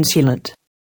Dutch consulate.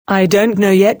 I don't know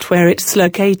yet where it's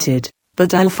located,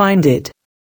 but I'll find it.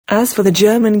 As for the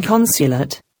German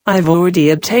consulate, I've already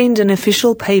obtained an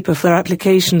official paper for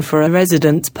application for a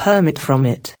residence permit from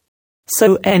it.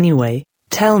 So anyway,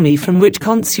 tell me from which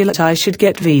consulate I should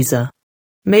get visa.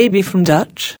 Maybe from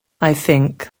Dutch, I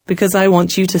think, because I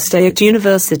want you to stay at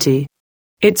university.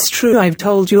 It's true I've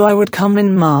told you I would come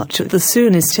in March at the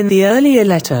soonest in the earlier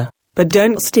letter, but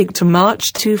don't stick to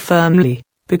March too firmly,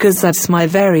 because that's my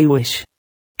very wish.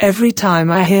 Every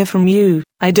time I hear from you,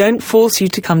 I don't force you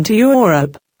to come to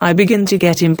Europe. I begin to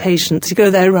get impatient to go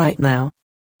there right now.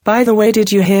 By the way,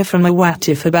 did you hear from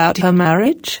Awatif about her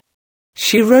marriage?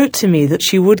 She wrote to me that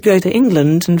she would go to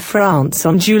England and France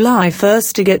on July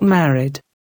 1st to get married.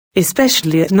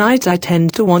 Especially at night I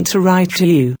tend to want to write to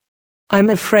you. I'm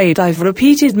afraid I've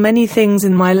repeated many things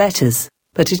in my letters,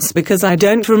 but it's because I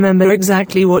don't remember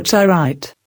exactly what I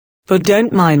write. But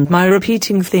don't mind my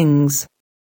repeating things.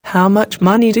 How much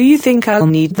money do you think I'll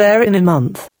need there in a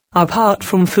month, apart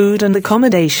from food and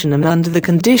accommodation, and under the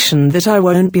condition that I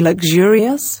won't be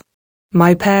luxurious?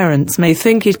 My parents may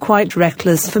think it quite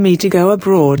reckless for me to go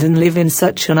abroad and live in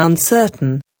such an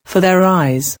uncertain, for their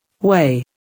eyes, way.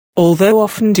 Although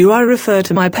often do I refer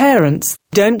to my parents,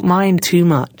 don't mind too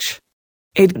much.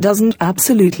 It doesn't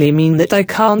absolutely mean that I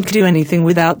can't do anything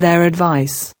without their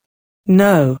advice.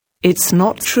 No, it's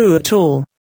not true at all.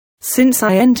 Since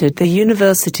I entered the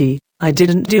university, I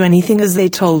didn't do anything as they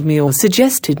told me or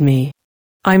suggested me.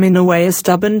 I'm in a way a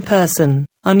stubborn person,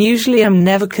 and usually I'm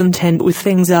never content with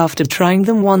things after trying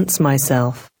them once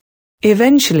myself.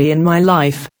 Eventually in my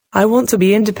life, I want to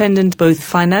be independent both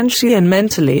financially and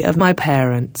mentally of my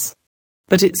parents.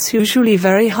 But it's usually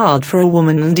very hard for a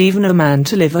woman and even a man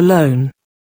to live alone.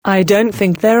 I don't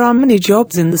think there are many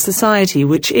jobs in the society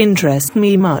which interest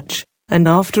me much, and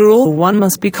after all one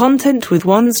must be content with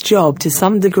one's job to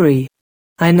some degree.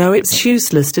 I know it's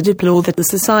useless to deplore that the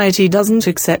society doesn't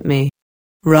accept me.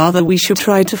 Rather we should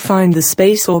try to find the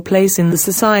space or place in the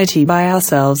society by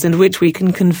ourselves in which we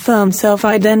can confirm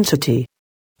self-identity.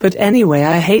 But anyway,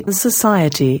 I hate the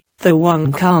society, though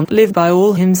one can't live by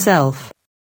all himself.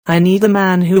 I need a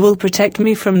man who will protect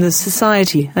me from the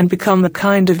society and become a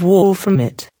kind of wall from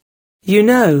it. You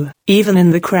know, even in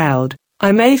the crowd,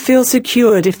 I may feel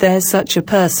secured if there's such a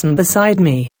person beside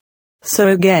me. So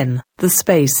again, the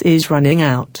space is running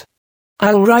out.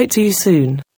 I'll write to you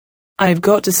soon. I've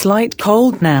got a slight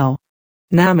cold now.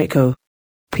 Namiko.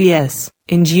 P.S.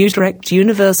 In Utrecht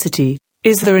University,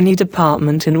 is there any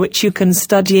department in which you can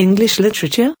study English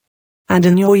literature? And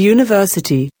in your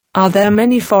university, are there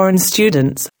many foreign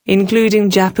students, including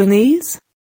Japanese?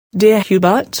 Dear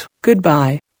Hubert,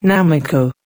 goodbye,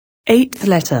 Namiko. 8th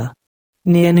letter.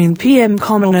 Near noon p.m.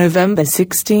 November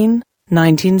 16,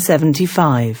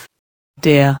 1975.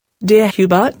 Dear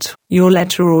Hubert, your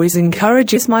letter always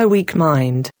encourages my weak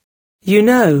mind. You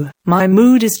know, my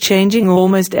mood is changing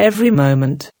almost every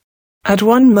moment. At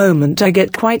one moment I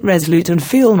get quite resolute and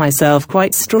feel myself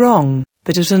quite strong,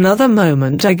 but at another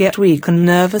moment I get weak and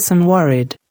nervous and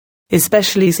worried.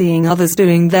 Especially seeing others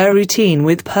doing their routine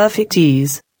with perfect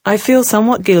ease, I feel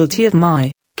somewhat guilty of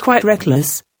my, quite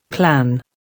reckless, plan.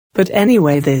 But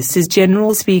anyway, this is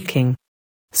general speaking.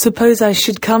 Suppose I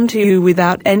should come to you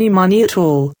without any money at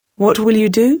all, what will you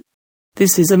do?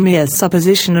 This is a mere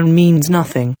supposition and means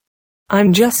nothing.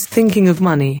 I'm just thinking of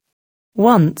money.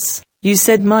 Once, you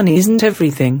said money isn't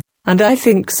everything, and I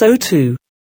think so too.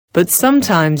 But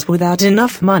sometimes without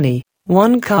enough money,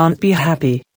 one can't be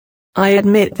happy. I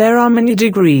admit there are many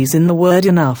degrees in the word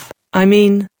enough. I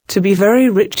mean, to be very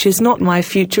rich is not my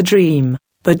future dream,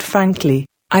 but frankly,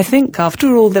 I think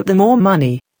after all that the more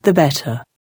money, the better.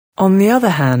 On the other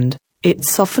hand,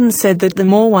 it's often said that the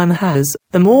more one has,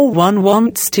 the more one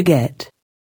wants to get.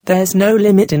 There's no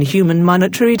limit in human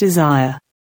monetary desire.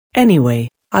 Anyway,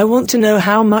 I want to know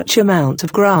how much amount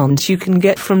of grant you can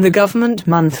get from the government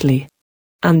monthly.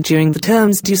 And during the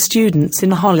terms, do students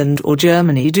in Holland or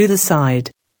Germany do the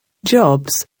side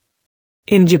jobs?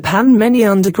 In Japan, many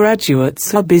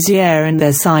undergraduates are busier in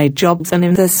their side jobs than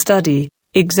in their study,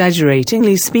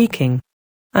 exaggeratingly speaking.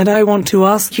 And I want to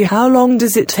ask you, how long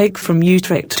does it take from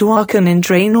Utrecht to Aachen in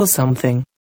train or something?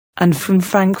 And from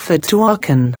Frankfurt to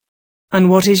Aachen? And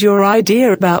what is your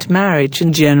idea about marriage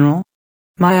in general?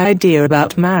 My idea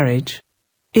about marriage,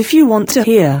 if you want to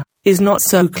hear, is not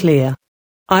so clear.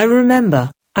 I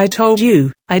remember, I told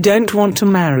you, I don't want to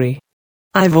marry.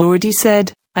 I've already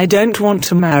said, I don't want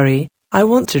to marry, I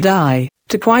want to die,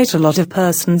 to quite a lot of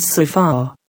persons so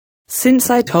far. Since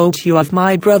I told you of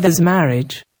my brother's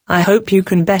marriage, I hope you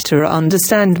can better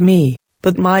understand me,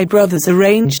 but my brother's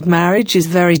arranged marriage is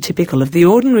very typical of the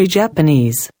ordinary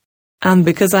Japanese. And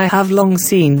because I have long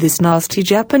seen this nasty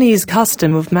Japanese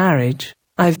custom of marriage,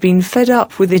 I've been fed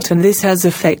up with it, and this has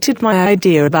affected my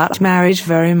idea about marriage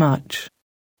very much.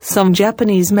 Some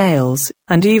Japanese males,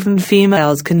 and even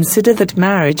females, consider that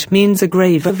marriage means a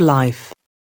grave of life.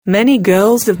 Many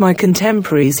girls of my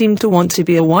contemporary seem to want to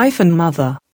be a wife and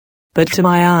mother. But to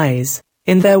my eyes,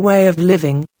 in their way of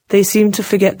living, they seem to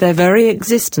forget their very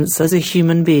existence as a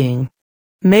human being.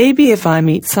 Maybe if I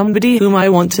meet somebody whom I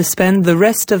want to spend the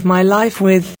rest of my life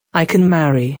with, I can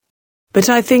marry. But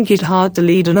I think it hard to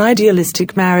lead an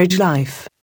idealistic marriage life.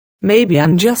 Maybe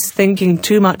I'm just thinking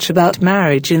too much about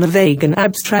marriage in a vague and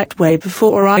abstract way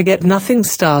before I get nothing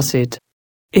started.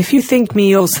 If you think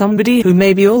me or somebody who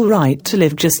may be alright to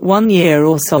live just 1 year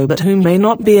or so but who may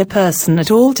not be a person at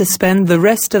all to spend the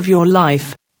rest of your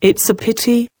life, it's a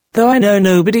pity, though I know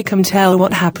nobody can tell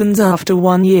what happens after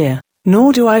 1 year,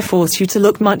 nor do I force you to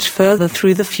look much further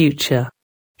through the future.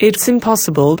 It's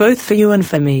impossible both for you and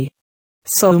for me.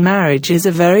 So marriage is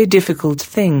a very difficult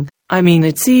thing. I mean,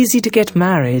 it's easy to get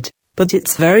married, but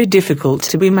it's very difficult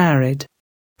to be married.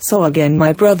 So again,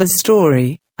 my brother's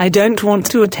story. I don't want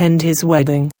to attend his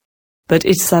wedding. But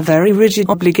it's a very rigid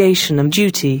obligation and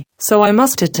duty, so I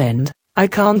must attend. I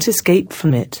can't escape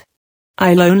from it.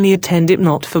 I'll only attend it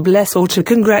not for bless or to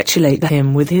congratulate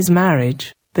him with his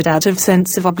marriage, but out of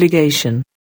sense of obligation.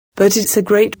 But it's a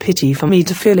great pity for me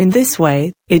to feel in this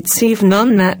way. It's even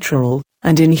unnatural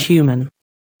and inhuman.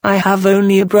 I have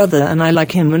only a brother and I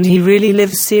like him and he really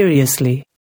lives seriously.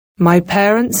 My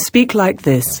parents speak like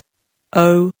this.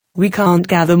 Oh, we can't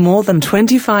gather more than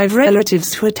 25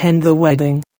 relatives to attend the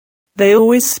wedding. They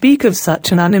always speak of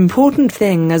such an unimportant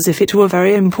thing as if it were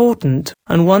very important,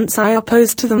 and once I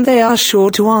oppose to them they are sure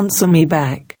to answer me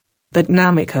back. But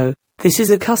Namiko, this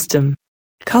is a custom.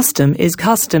 Custom is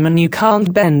custom and you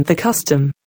can't bend the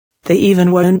custom. They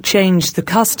even won't change the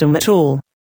custom at all.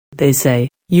 They say,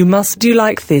 you must do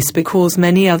like this because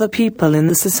many other people in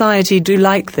the society do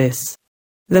like this.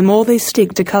 The more they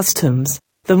stick to customs,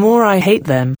 the more I hate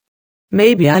them.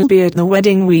 Maybe I'll be at the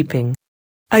wedding weeping.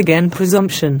 Again,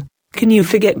 presumption. Can you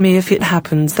forget me if it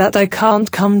happens that I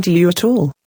can't come to you at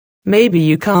all? Maybe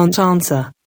you can't answer.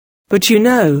 But you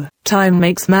know, time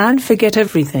makes man forget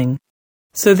everything.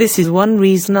 So this is one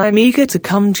reason I'm eager to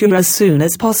come to you as soon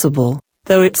as possible,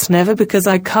 though it's never because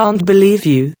I can't believe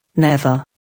you, never.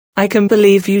 I can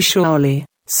believe you surely,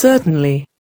 certainly.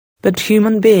 But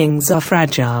human beings are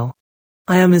fragile.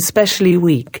 I am especially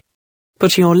weak.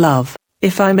 But your love,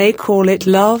 if I may call it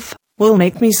love, will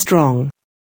make me strong.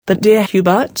 But dear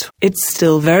Hubert, it's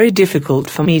still very difficult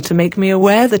for me to make me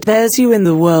aware that there's you in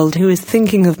the world who is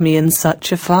thinking of me in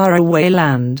such a faraway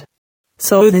land.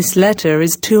 So this letter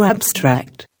is too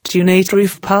abstract. Tu ne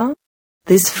trouves pas?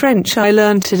 This French I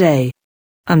learned today.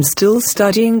 I'm still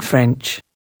studying French.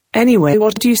 Anyway,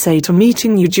 what do you say to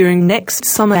meeting you during next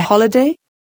summer holiday?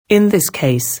 In this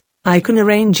case, I can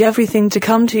arrange everything to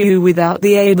come to you without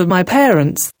the aid of my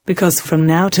parents, because from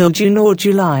now till June or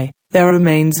July, there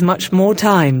remains much more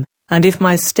time, and if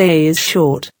my stay is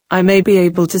short, I may be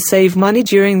able to save money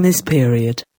during this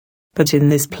period. But in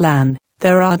this plan,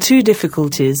 there are two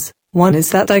difficulties. One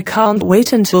is that I can't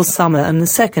wait until summer and the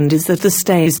second is that the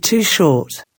stay is too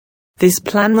short. This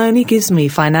plan only gives me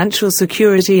financial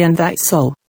security and that's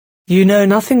all. You know,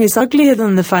 nothing is uglier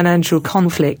than the financial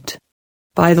conflict.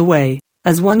 By the way,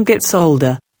 as one gets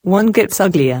older, one gets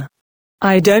uglier.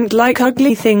 I don't like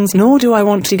ugly things, nor do I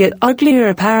want to get uglier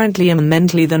apparently and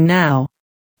mentally than now.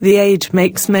 The age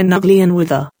makes men ugly and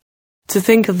wither. To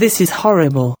think of this is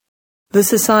horrible. The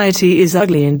society is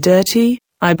ugly and dirty,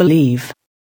 I believe.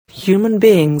 Human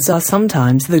beings are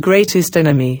sometimes the greatest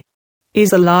enemy.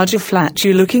 Is a larger flat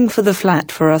you looking for the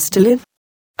flat for us to live?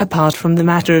 Apart from the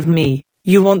matter of me,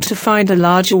 you want to find a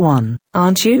larger one,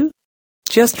 aren't you?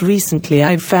 Just recently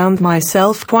I've found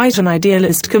myself quite an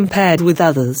idealist compared with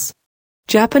others.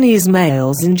 Japanese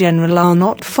males in general are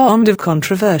not fond of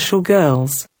controversial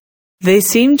girls. They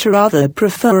seem to rather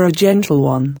prefer a gentle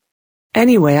one.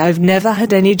 Anyway, I've never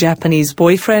had any Japanese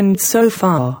boyfriend so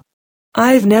far.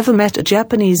 I've never met a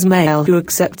Japanese male who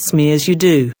accepts me as you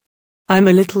do. I'm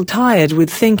a little tired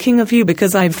with thinking of you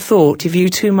because I've thought of you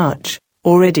too much,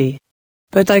 already.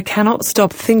 But I cannot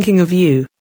stop thinking of you.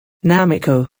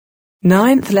 Namiko.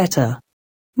 9th letter.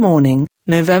 Morning,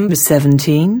 November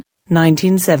 17,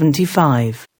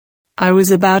 1975. I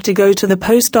was about to go to the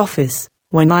post office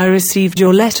when I received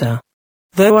your letter.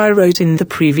 Though I wrote in the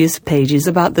previous pages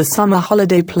about the summer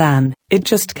holiday plan, it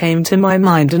just came to my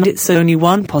mind and it's only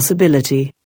one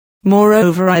possibility.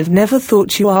 Moreover, I've never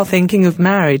thought you are thinking of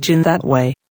marriage in that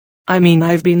way. I mean,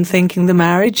 I've been thinking the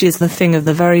marriage is the thing of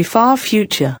the very far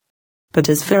future. But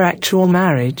as for actual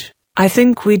marriage, I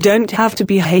think we don't have to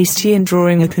be hasty in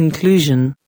drawing a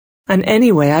conclusion. And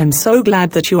anyway, I'm so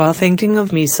glad that you are thinking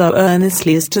of me so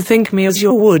earnestly as to think me as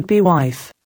your would-be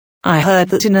wife. I heard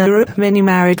that in Europe many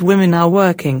married women are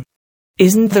working.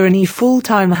 Isn't there any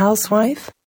full-time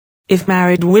housewife? If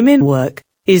married women work,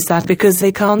 is that because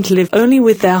they can't live only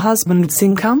with their husband's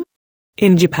income?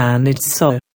 In Japan it's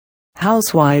so.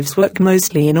 Housewives work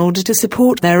mostly in order to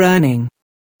support their earning.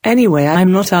 Anyway,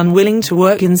 I'm not unwilling to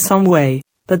work in some way,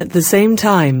 but at the same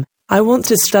time, I want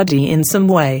to study in some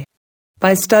way.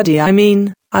 By study I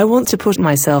mean, I want to put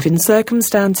myself in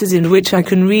circumstances in which I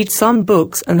can read some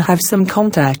books and have some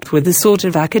contact with a sort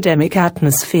of academic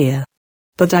atmosphere.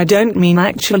 But I don't mean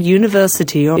actual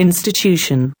university or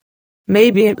institution.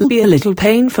 Maybe it will be a little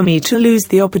pain for me to lose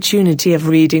the opportunity of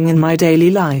reading in my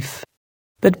daily life.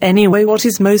 But anyway, what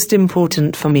is most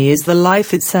important for me is the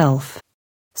life itself.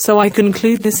 So I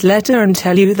conclude this letter and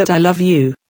tell you that I love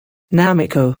you.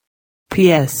 Namiko.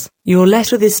 P.S. Your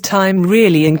letter this time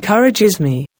really encourages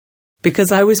me.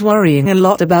 Because I was worrying a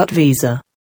lot about visa.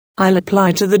 I'll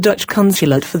apply to the Dutch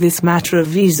consulate for this matter of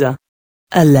visa.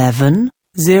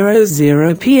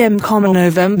 11:00 p.m.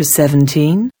 November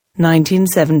 17,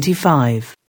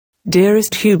 1975.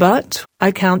 Dearest Hubert,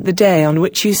 I count the day on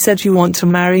which you said you want to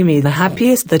marry me the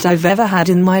happiest that I've ever had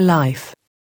in my life.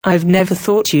 I've never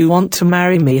thought you want to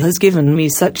marry me has given me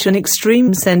such an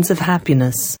extreme sense of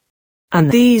happiness.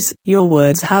 And these, your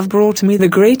words have brought me the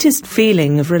greatest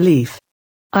feeling of relief.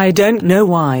 I don't know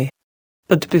why.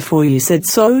 But before you said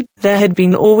so, there had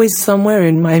been always somewhere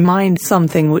in my mind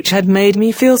something which had made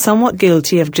me feel somewhat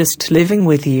guilty of just living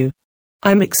with you.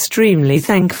 I'm extremely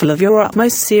thankful of your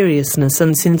utmost seriousness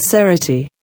and sincerity.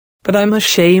 But I'm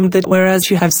ashamed that whereas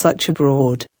you have such a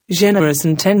broad, generous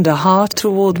and tender heart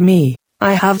toward me,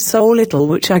 I have so little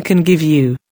which I can give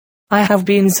you. I have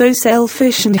been so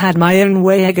selfish and had my own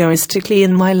way egoistically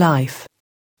in my life.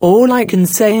 All I can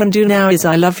say and do now is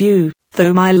I love you,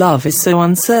 though my love is so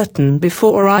uncertain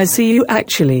before I see you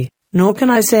actually, nor can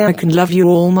I say I can love you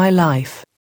all my life.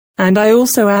 And I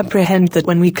also apprehend that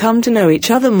when we come to know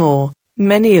each other more,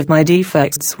 many of my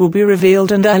defects will be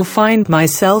revealed and I'll find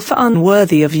myself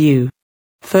unworthy of you.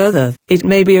 Further, it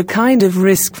may be a kind of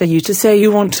risk for you to say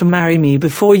you want to marry me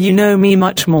before you know me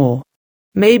much more.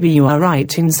 Maybe you are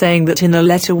right in saying that in a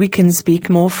letter we can speak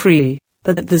more freely,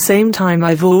 but at the same time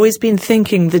I've always been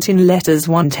thinking that in letters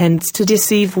one tends to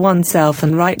deceive oneself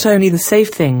and write only the safe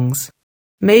things.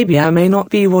 Maybe I may not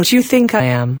be what you think I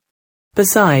am.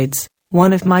 Besides,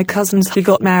 one of my cousins who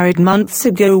got married months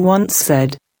ago once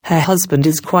said, her husband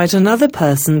is quite another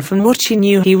person from what she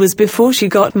knew he was before she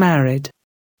got married.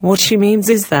 What she means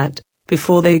is that,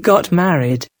 before they got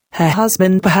married, her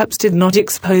husband perhaps did not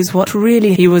expose what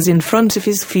really he was in front of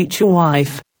his future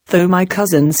wife, though my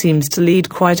cousin seems to lead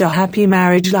quite a happy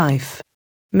marriage life.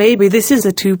 Maybe this is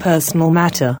a too personal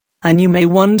matter, and you may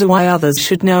wonder why others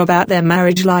should know about their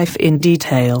marriage life in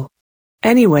detail.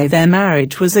 Anyway, their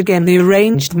marriage was again the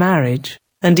arranged marriage,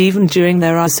 and even during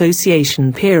their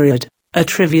association period, a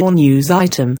trivial news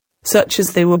item, such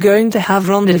as they were going to have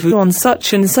rendezvous on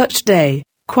such and such day,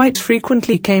 quite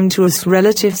frequently came to us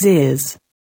relatives' ears.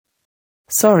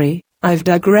 Sorry, I've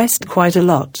digressed quite a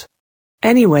lot.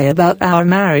 Anyway, about our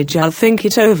marriage I'll think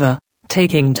it over,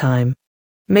 taking time.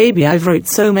 Maybe I've wrote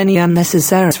so many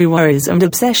unnecessary worries and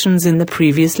obsessions in the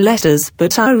previous letters,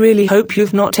 but I really hope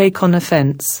you've not taken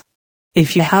offense.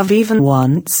 If you have even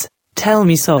once, tell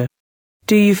me so.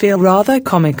 Do you feel rather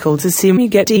comical to see me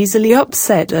get easily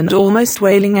upset and almost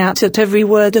wailing out at every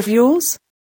word of yours?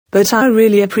 But I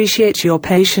really appreciate your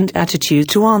patient attitude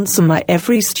to answer my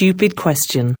every stupid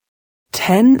question.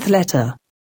 10th letter.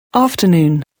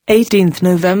 Afternoon, 18th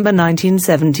November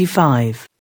 1975.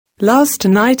 Last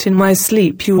night in my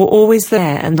sleep you were always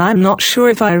there and I'm not sure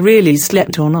if I really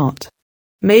slept or not.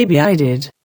 Maybe I did.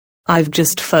 I've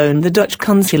just phoned the Dutch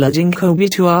consulate in Kobe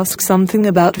to ask something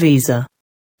about visa.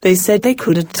 They said they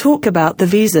couldn't talk about the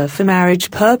visa for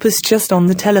marriage purpose just on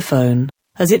the telephone,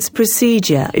 as its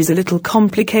procedure is a little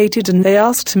complicated, and they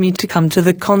asked me to come to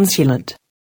the consulate.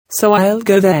 So I'll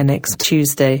go there next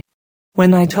Tuesday.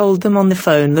 When I told them on the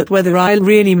phone that whether I'll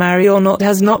really marry or not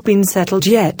has not been settled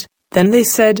yet, then they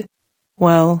said,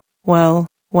 well,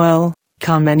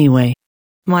 come anyway.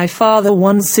 My father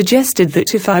once suggested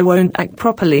that if I won't act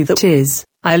properly, that is,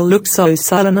 I'll look so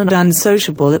sullen and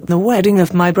unsociable at the wedding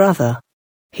of my brother.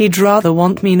 He'd rather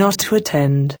want me not to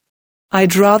attend.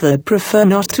 I'd rather prefer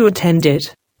not to attend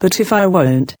it, but if I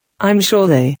won't, I'm sure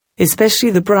they,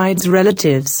 especially the bride's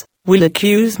relatives, will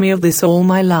accuse me of this all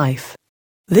my life.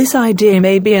 This idea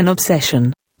may be an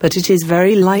obsession, but it is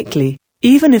very likely,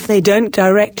 even if they don't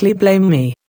directly blame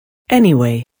me.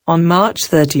 Anyway, on March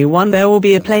 31 there will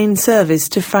be a plane service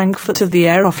to Frankfurt of the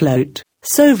Aeroflot,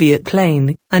 Soviet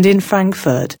plane, and in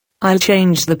Frankfurt, I'll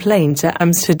change the plane to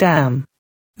Amsterdam.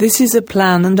 This is a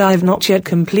plan and I've not yet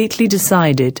completely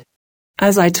decided.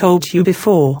 As I told you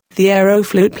before, the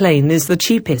Aeroflot plane is the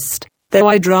cheapest, though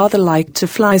I'd rather like to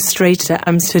fly straight to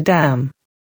Amsterdam.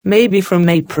 Maybe from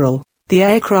April, the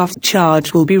aircraft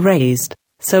charge will be raised,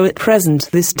 so at present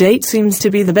this date seems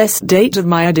to be the best date of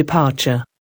my departure.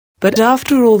 But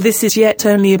after all, this is yet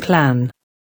only a plan.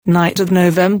 Night of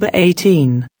November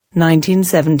 18,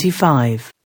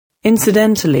 1975.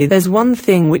 Incidentally, there's one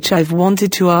thing which I've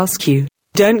wanted to ask you.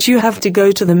 Don't you have to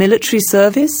go to the military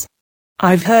service?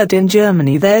 I've heard in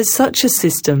Germany there's such a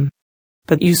system.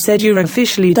 But you said you're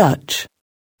officially Dutch.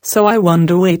 So I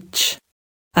wonder which.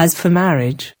 As for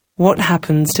marriage, what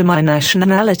happens to my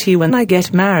nationality when I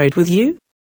get married with you?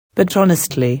 But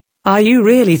honestly, are you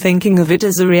really thinking of it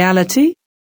as a reality?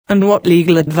 And what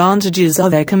legal advantages are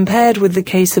there compared with the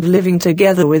case of living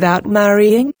together without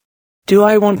marrying? Do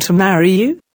I want to marry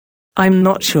you? I'm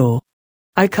not sure.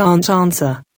 I can't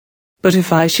answer. But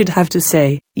if I should have to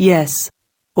say yes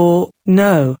or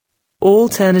no,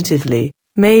 alternatively,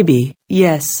 maybe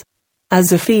yes,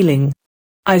 as a feeling,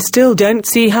 I still don't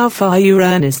see how far you're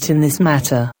earnest in this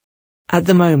matter. At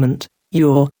the moment,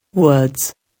 your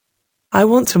words, "I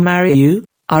want to marry you,"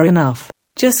 are enough,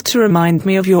 just to remind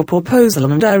me of your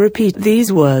proposal, and I repeat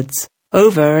these words,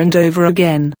 over and over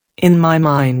again, in my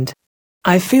mind.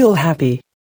 I feel happy.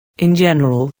 In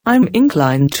general, I'm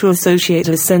inclined to associate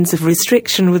a sense of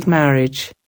restriction with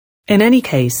marriage. In any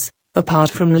case, apart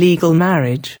from legal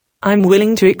marriage, I'm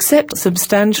willing to accept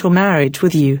substantial marriage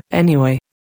with you, anyway.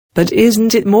 But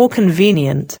isn't it more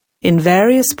convenient, in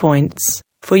various points,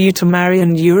 for you to marry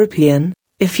an European,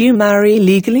 if you marry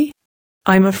legally?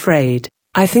 I'm afraid,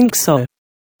 I think so.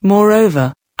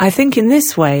 Moreover, I think in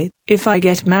this way, if I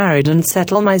get married and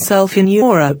settle myself in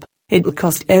Europe, it will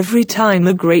cost every time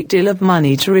a great deal of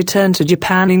money to return to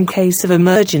Japan in case of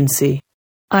emergency.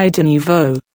 I de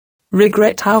nouveau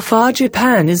regret how far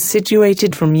Japan is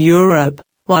situated from Europe,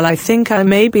 while I think I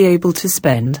may be able to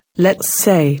spend, let's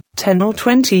say, 10 or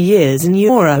 20 years in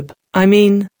Europe. I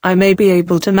mean, I may be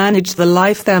able to manage the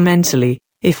life there mentally,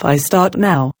 if I start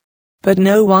now. But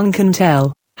no one can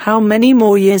tell how many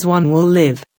more years one will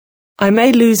live. I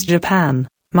may lose Japan,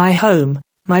 my home,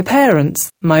 my parents,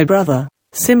 my brother,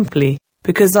 simply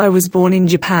because I was born in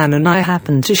Japan and I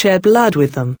happen to share blood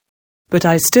with them. But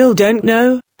I still don't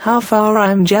know how far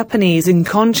I'm Japanese in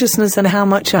consciousness and how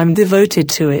much I'm devoted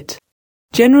to it.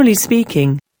 Generally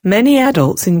speaking, many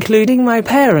adults, including my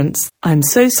parents, I'm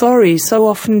so sorry, so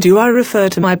often do I refer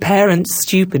to my parents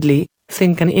stupidly,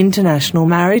 think an international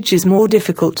marriage is more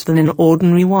difficult than an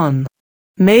ordinary one.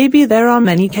 Maybe there are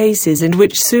many cases in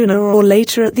which sooner or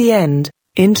later at the end,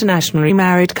 internationally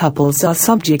married couples are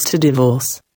subject to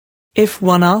divorce. If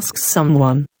one asks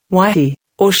someone why he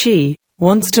or she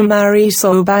wants to marry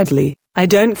so badly, I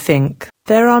don't think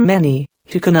there are many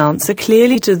who can answer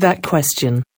clearly to that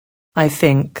question. I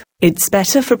think it's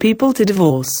better for people to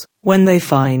divorce when they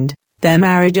find their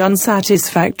marriage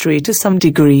unsatisfactory to some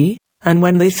degree, and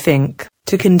when they think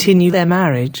to continue their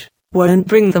marriage won't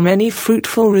bring them any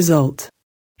fruitful result.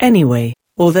 Anyway,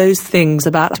 all those things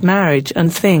about marriage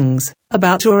and things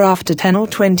about or after 10 or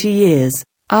 20 years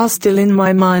are still in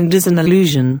my mind as an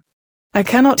illusion. I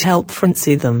cannot help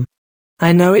fancy them.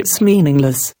 I know it's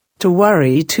meaningless to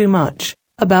worry too much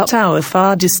about our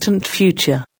far distant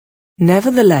future.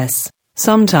 Nevertheless,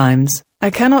 sometimes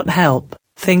I cannot help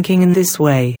thinking in this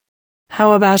way.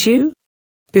 How about you?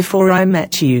 Before I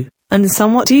met you, and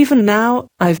somewhat even now,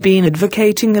 I've been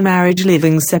advocating a marriage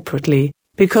living separately,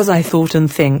 because I thought and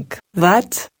think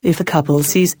that, if a couple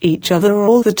sees each other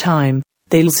all the time,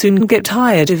 they'll soon get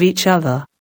tired of each other.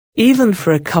 Even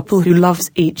for a couple who loves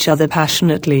each other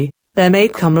passionately, there may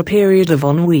come a period of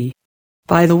ennui.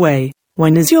 By the way,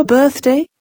 when is your birthday?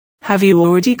 Have you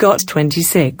already got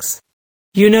 26?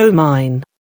 You know mine.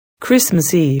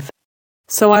 Christmas Eve.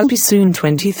 So I'll be soon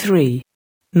 23.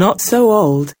 Not so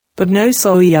old, but no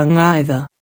so young either.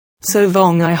 So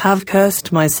long I have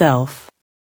cursed myself.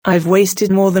 I've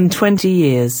wasted more than 20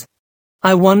 years.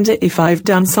 I wonder if I've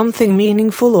done something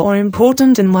meaningful or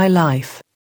important in my life.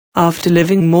 After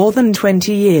living more than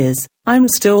 20 years, I'm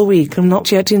still weak and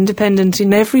not yet independent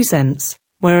in every sense,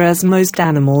 whereas most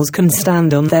animals can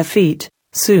stand on their feet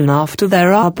soon after they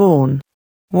are born.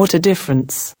 What a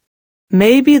difference.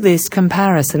 Maybe this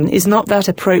comparison is not that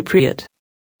appropriate.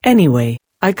 Anyway,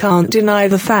 I can't deny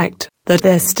the fact that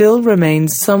there still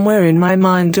remains somewhere in my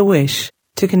mind a wish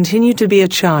to continue to be a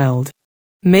child.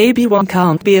 Maybe one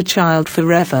can't be a child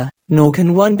forever, nor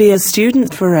can one be a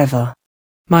student forever.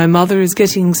 My mother is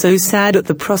getting so sad at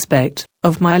the prospect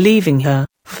of my leaving her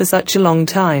for such a long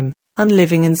time and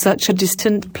living in such a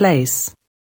distant place.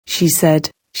 She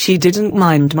said, She didn't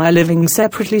mind my living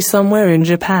separately somewhere in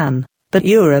Japan, but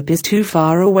Europe is too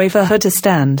far away for her to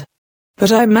stand.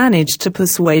 But I managed to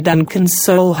persuade and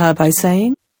console her by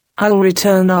saying, I'll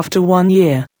return after 1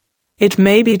 year. It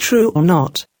may be true or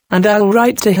not, and I'll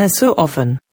write to her so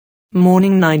often.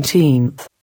 Morning 19th.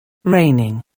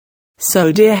 Raining.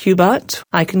 So dear Hubert,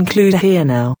 I conclude here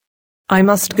now. I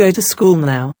must go to school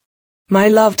now. My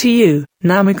love to you,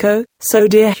 Namiko. So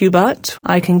dear Hubert,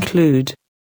 I conclude.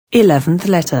 11th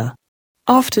letter.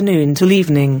 Afternoon till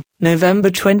evening, November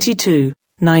 22,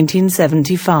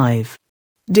 1975.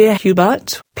 Dear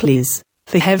Hubert, please,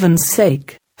 for heaven's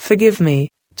sake, forgive me,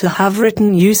 to have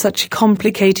written you such a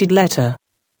complicated letter.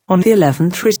 On the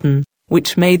 11th written,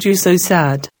 which made you so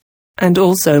sad. And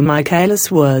also my careless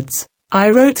words. I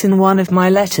wrote in one of my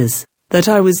letters, that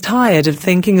I was tired of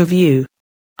thinking of you.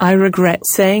 I regret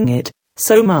saying it,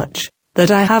 so much,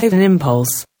 that I have an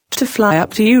impulse to fly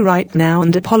up to you right now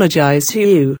and apologize to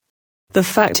you. The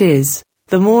fact is,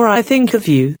 the more I think of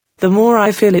you, the more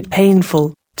I feel it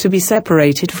painful to be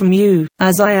separated from you,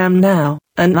 as I am now,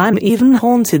 and I'm even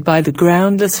haunted by the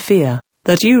groundless fear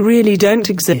that you really don't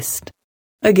exist.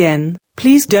 Again,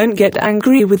 please don't get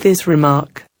angry with this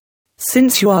remark.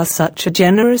 Since you are such a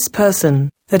generous person,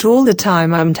 that all the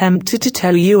time I'm tempted to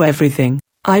tell you everything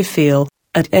I feel,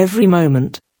 at every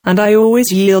moment, and I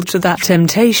always yield to that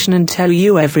temptation and tell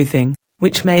you everything,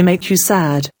 which may make you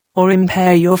sad, or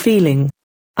impair your feeling.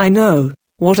 I know,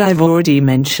 what I've already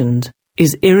mentioned,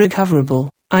 is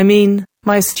irrecoverable, I mean,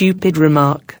 my stupid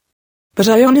remark. But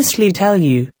I honestly tell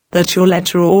you, that your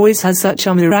letter always has such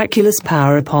a miraculous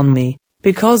power upon me,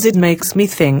 because it makes me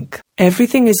think,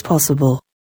 everything is possible.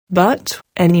 But,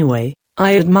 anyway,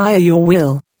 I admire your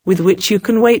will, with which you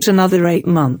can wait another 8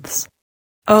 months.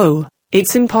 Oh,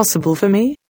 it's impossible for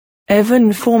me?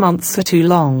 Even 4 months are too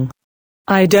long.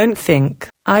 I don't think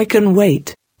I can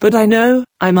wait, but I know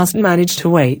I must manage to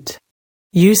wait.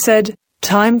 You said,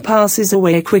 time passes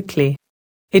away quickly.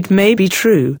 It may be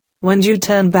true, when you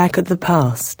turn back at the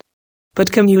past.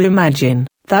 But can you imagine,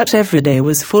 that every day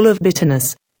was full of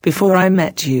bitterness, before I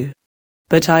met you?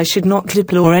 But I should not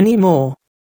deplore any more.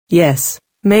 Yes,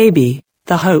 maybe,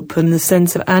 the hope and the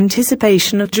sense of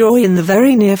anticipation of joy in the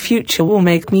very near future will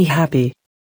make me happy.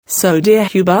 So dear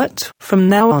Hubert, from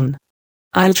now on,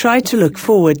 I'll try to look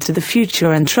forward to the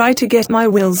future and try to get my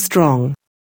will strong.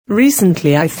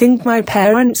 Recently I think my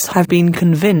parents have been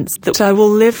convinced that I will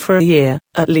live for a year,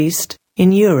 at least,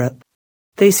 in Europe.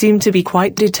 They seem to be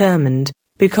quite determined,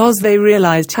 because they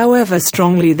realized however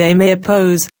strongly they may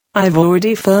oppose, I've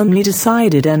already firmly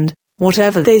decided and,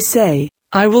 whatever they say,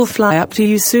 I will fly up to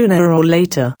you sooner or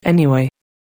later, anyway.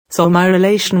 So my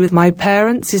relation with my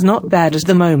parents is not bad at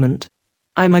the moment.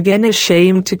 I'm again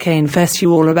ashamed to confess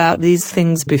you all about these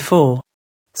things before.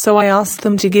 So I asked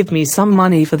them to give me some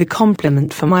money for the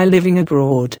compliment for my living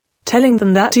abroad, telling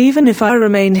them that even if I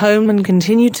remain home and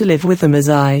continue to live with them as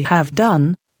I have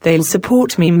done, they'll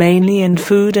support me mainly in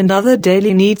food and other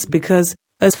daily needs because,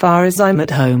 as far as I'm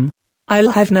at home,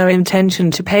 I'll have no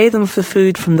intention to pay them for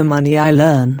food from the money I'll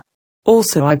earn.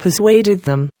 Also I persuaded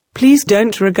them, please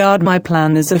don't regard my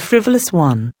plan as a frivolous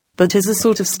one, but as a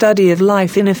sort of study of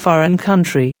life in a foreign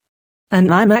country.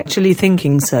 And I'm actually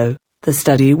thinking so. The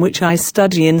study which I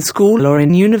study in school or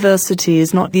in university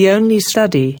is not the only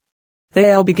study.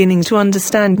 They are beginning to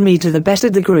understand me to the better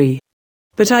degree.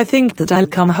 But I think that I'll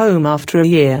come home after a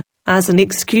year, as an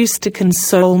excuse to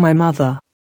console my mother.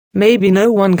 Maybe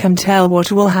no one can tell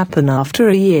what will happen after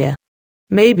a year.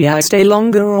 Maybe I stay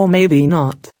longer or maybe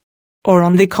not. Or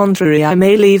on the contrary I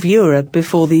may leave Europe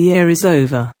before the year is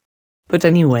over. But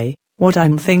anyway, what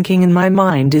I'm thinking in my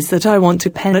mind is that I want to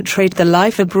penetrate the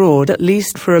life abroad at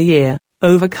least for a year,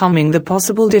 overcoming the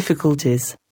possible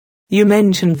difficulties. You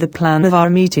mentioned the plan of our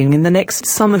meeting in the next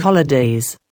summer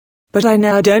holidays. But I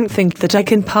now don't think that I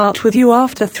can part with you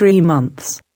after 3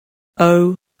 months.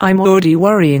 Oh, I'm already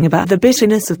worrying about the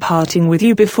bitterness of parting with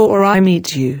you before I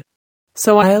meet you.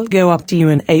 So I'll go up to you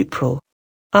in April.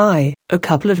 A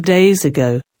couple of days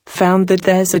ago, found that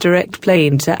there's a direct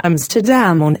plane to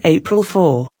Amsterdam on April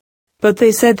 4. But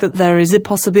they said that there is a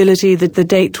possibility that the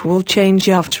date will change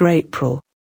after April.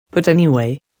 But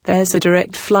anyway, there's a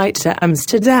direct flight to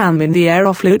Amsterdam in the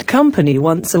Aeroflot company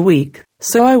once a week,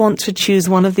 so I want to choose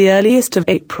one of the earliest of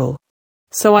April.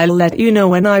 So I'll let you know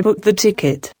when I book the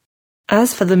ticket.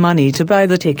 As for the money to buy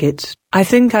the ticket, I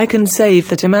think I can save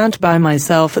that amount by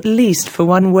myself at least for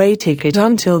one-way ticket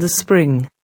until the spring.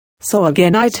 So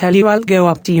again I tell you I'll go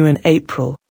up to you in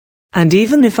April. And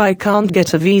even if I can't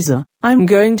get a visa, I'm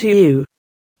going to you.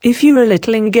 If you're a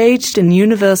little engaged in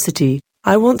university,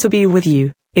 I want to be with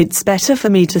you. It's better for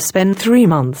me to spend 3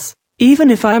 months,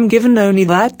 even if I'm given only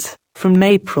that, from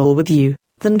April with you,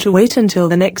 than to wait until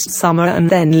the next summer and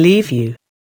then leave you.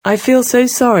 I feel so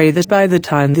sorry that by the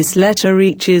time this letter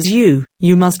reaches you,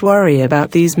 you must worry about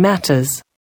these matters.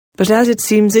 But as it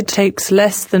seems it takes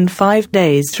less than 5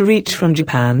 days to reach from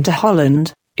Japan to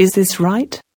Holland, is this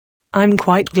right? I'm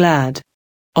quite glad.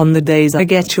 On the days I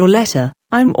get your letter,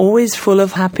 I'm always full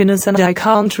of happiness and I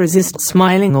can't resist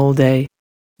smiling all day.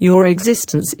 Your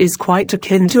existence is quite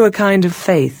akin to a kind of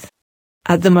faith.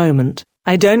 At the moment,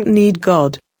 I don't need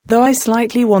God, though I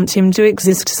slightly want him to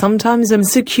exist sometimes and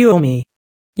secure me.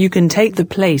 You can take the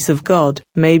place of God.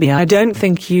 Maybe I don't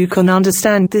think you can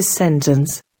understand this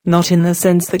sentence, not in the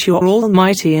sense that you're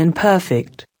almighty and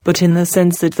perfect, but in the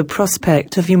sense that the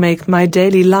prospect of you make my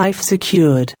daily life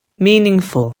secured,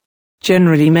 meaningful.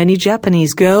 Generally, many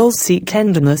Japanese girls seek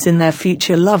tenderness in their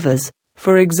future lovers.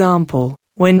 For example,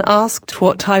 when asked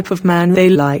what type of man they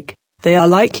like, they are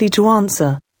likely to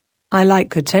answer, "I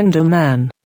like a tender man."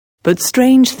 But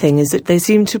strange thing is that they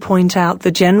seem to point out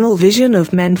the general vision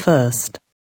of men first.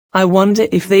 I wonder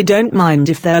if they don't mind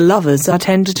if their lovers are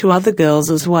tender to other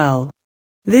girls as well.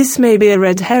 This may be a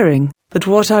red herring, but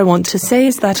what I want to say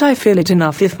is that I feel it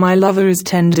enough if my lover is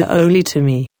tender only to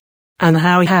me. And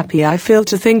how happy I feel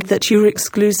to think that you're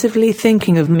exclusively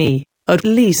thinking of me, at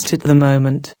least at the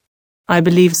moment. I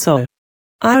believe so.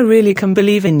 I really can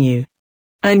believe in you.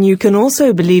 And you can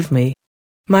also believe me.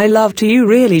 My love to you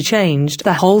really changed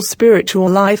the whole spiritual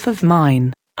life of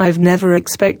mine. I've never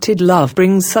expected love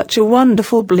brings such a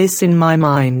wonderful bliss in my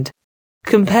mind.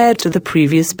 Compared to the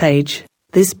previous page,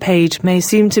 this page may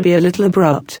seem to be a little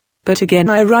abrupt, but again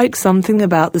I write something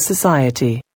about the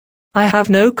society. I have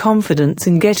no confidence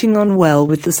in getting on well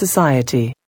with the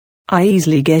society. I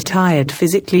easily get tired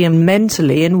physically and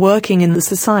mentally in working in the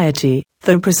society,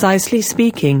 though precisely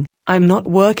speaking, I'm not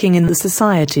working in the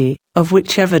society, of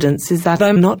which evidence is that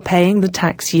I'm not paying the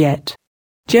tax yet.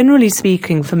 Generally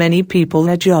speaking, for many people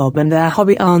their job and their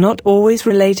hobby are not always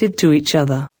related to each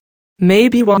other.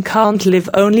 Maybe one can't live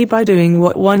only by doing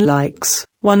what one likes,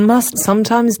 one must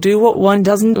sometimes do what one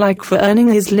doesn't like for earning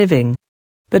his living.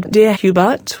 But dear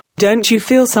Hubert, don't you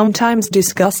feel sometimes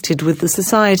disgusted with the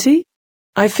society?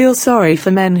 I feel sorry for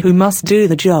men who must do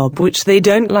the job which they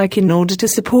don't like in order to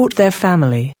support their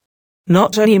family.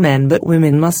 Not only men but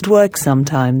women must work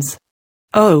sometimes.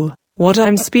 Oh, what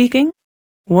I'm speaking?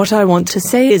 What I want to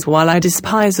say is while I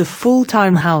despise a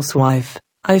full-time housewife,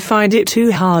 I find it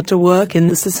too hard to work in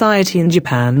the society in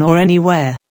Japan or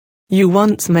anywhere. You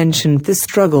once mentioned the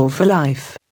struggle for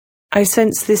life. I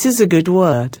sense this is a good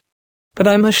word. But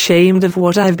I'm ashamed of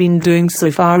what I've been doing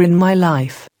so far in my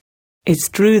life. It's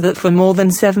true that for more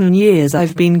than 7 years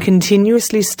I've been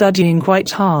continuously studying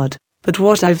quite hard, but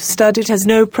what I've studied has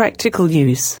no practical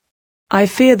use. I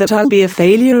fear that I'll be a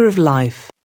failure of life.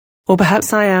 Or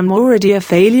perhaps I am already a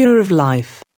failure of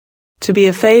life. To be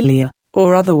a failure,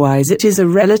 or otherwise it is a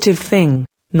relative thing,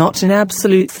 not an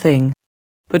absolute thing.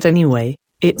 But anyway,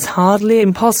 it's hardly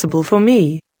impossible for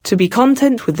me to be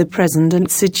content with the present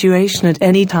situation at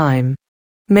any time.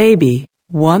 Maybe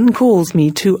one calls me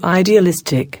too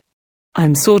idealistic.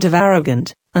 I'm sort of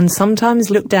arrogant, and sometimes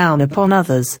look down upon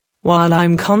others, while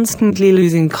I'm constantly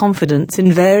losing confidence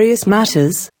in various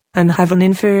matters, and have an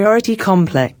inferiority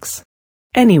complex.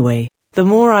 Anyway, the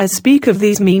more I speak of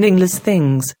these meaningless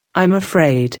things, I'm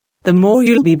afraid, the more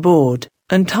you'll be bored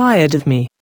and tired of me.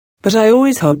 But I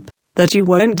always hope that you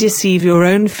won't deceive your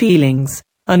own feelings,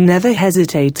 and never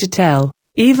hesitate to tell,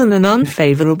 even an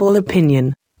unfavorable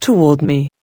opinion, toward me.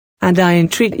 And I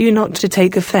entreat you not to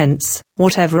take offense,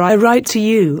 whatever I write to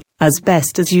you, as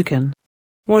best as you can.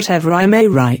 Whatever I may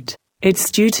write,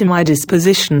 it's due to my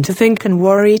disposition to think and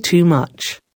worry too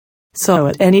much. So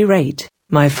at any rate,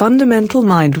 my fundamental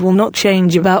mind will not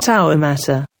change about our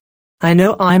matter. I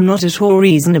know I'm not at all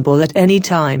reasonable at any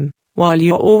time, while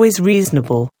you're always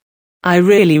reasonable. I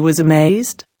really was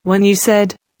amazed when you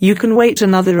said, you can wait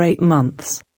another 8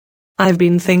 months. I've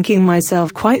been thinking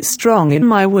myself quite strong in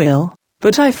my will,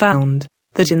 but I found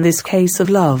that in this case of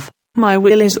love, my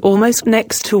will is almost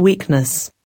next to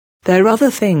weakness. There are other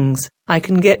things, I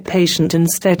can get patient and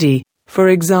steady, for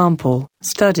example,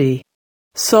 study.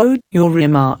 So, your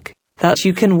remark, that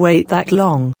you can wait that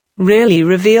long, really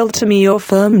revealed to me your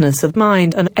firmness of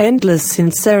mind and endless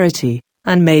sincerity,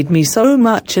 and made me so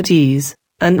much at ease,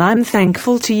 and I'm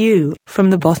thankful to you,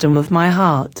 from the bottom of my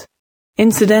heart.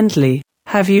 Incidentally,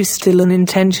 have you still an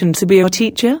intention to be a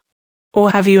teacher? Or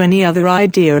have you any other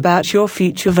idea about your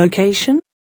future vocation?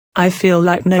 I feel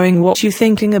like knowing what you're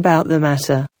thinking about the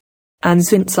matter. And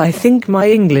since I think my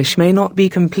English may not be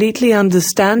completely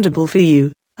understandable for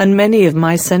you, and many of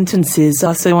my sentences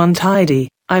are so untidy,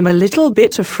 I'm a little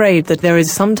bit afraid that there is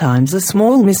sometimes a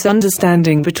small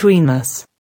misunderstanding between us.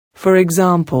 For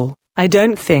example, I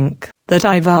don't think that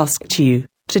I've asked you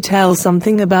to tell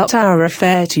something about our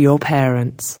affair to your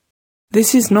parents.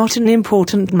 This is not an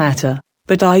important matter,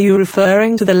 but are you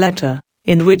referring to the letter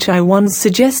in which I once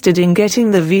suggested in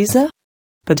getting the visa?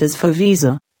 But as for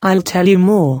visa, I'll tell you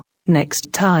more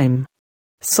next time.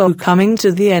 So coming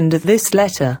to the end of this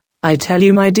letter, I tell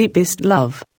you my deepest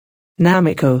love.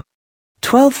 Namiko.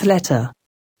 12th letter.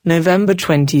 November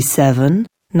 27,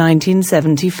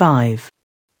 1975.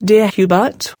 Dear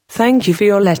Hubert, thank you for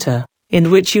your letter, in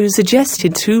which you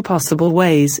suggested two possible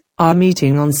ways, our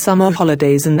meeting on summer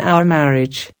holidays and our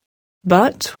marriage.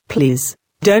 But, please,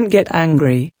 don't get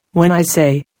angry when I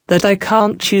say that I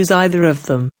can't choose either of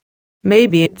them.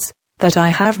 Maybe it's that I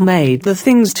have made the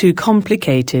things too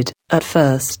complicated at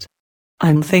first.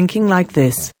 I'm thinking like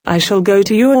this: I shall go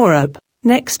to Europe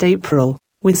next April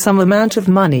with some amount of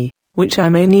money, which I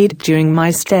may need during my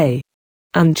stay.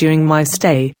 And during my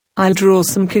stay, I'll draw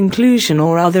some conclusion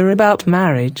or other about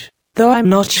marriage, though I'm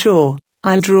not sure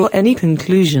I'll draw any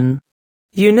conclusion.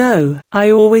 You know, I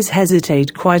always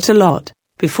hesitate quite a lot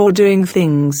before doing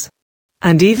things.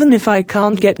 And even if I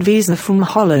can't get visa from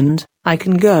Holland, I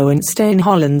can go and stay in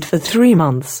Holland for 3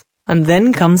 months, and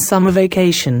then come summer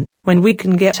vacation, when we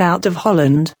can get out of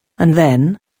Holland, and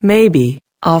then, maybe,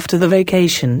 after the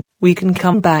vacation, we can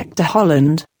come back to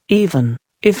Holland, even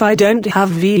if I don't have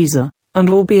visa, and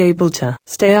we'll be able to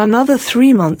stay another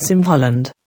 3 months in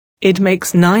Holland. It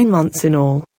makes 9 months in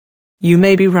all. You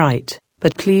may be right,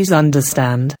 but please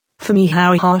understand, for me,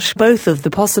 how harsh both of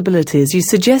the possibilities you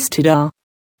suggested are.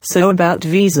 So about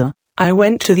visa, I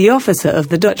went to the officer of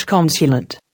the Dutch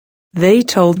consulate. They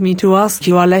told me to ask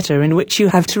you a letter in which you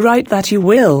have to write that you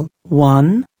will,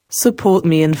 1. Support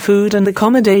me in food and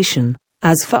accommodation.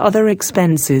 As for other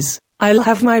expenses, I'll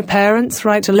have my parents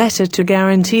write a letter to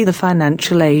guarantee the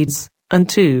financial aids. And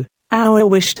 2. Our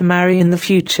wish to marry in the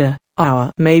future,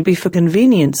 our maybe for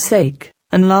convenience sake.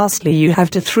 And lastly, you have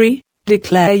to 3.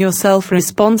 Declare yourself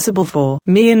responsible for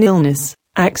me in illness,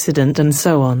 accident and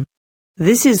so on.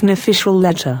 This is an official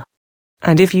letter.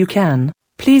 And if you can,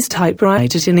 please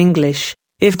typewrite it in English.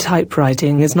 If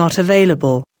typewriting is not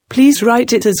available, please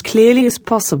write it as clearly as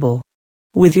possible.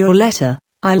 With your letter,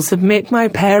 I'll submit my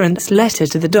parents' letter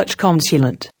to the Dutch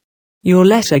consulate. Your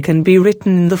letter can be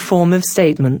written in the form of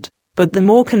statement, but the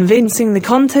more convincing the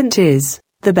content is,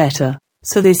 the better,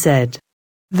 so they said.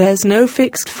 There's no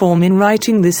fixed form in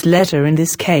writing this letter in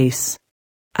this case.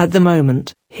 At the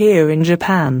moment, here in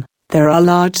Japan, there are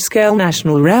large-scale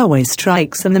national railway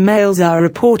strikes and the mails are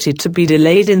reported to be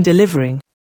delayed in delivering.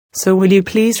 So will you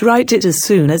please write it as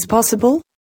soon as possible?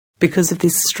 Because of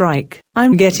this strike,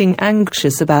 I'm getting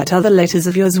anxious about other letters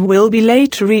of yours will be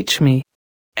late to reach me.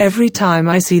 Every time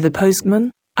I see the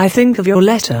postman, I think of your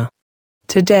letter.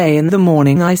 Today in the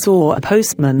morning I saw a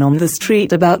postman on the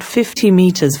street about 50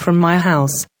 meters from my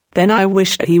house. Then I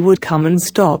wished he would come and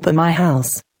stop at my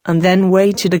house, and then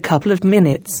waited a couple of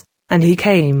minutes, and he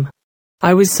came.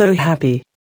 I was so happy.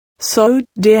 So,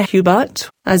 dear Hubert,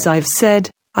 as I've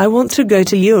said, I want to go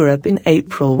to Europe in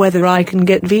April whether I can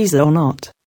get visa or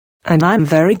not. And I'm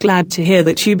very glad to hear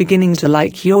that you're beginning to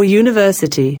like your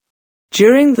university.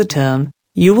 During the term,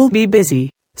 you will be busy,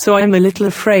 so I'm a little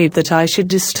afraid that I should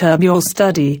disturb your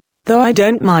study, though I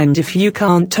don't mind if you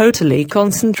can't totally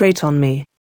concentrate on me.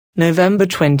 November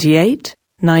 28,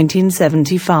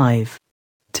 1975.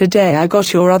 Today I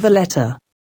got your other letter.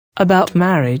 About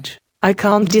marriage, I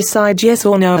can't decide yes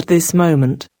or no at this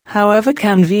moment, however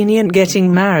convenient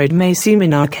getting married may seem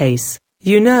in our case.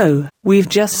 You know, we've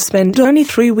just spent only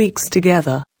 3 weeks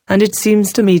together, and it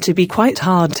seems to me to be quite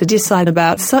hard to decide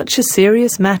about such a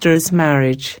serious matter as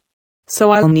marriage.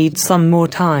 So I'll need some more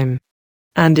time.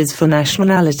 And as for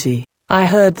nationality, I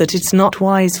heard that it's not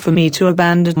wise for me to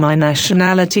abandon my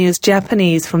nationality as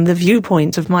Japanese from the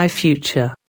viewpoint of my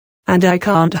future. And I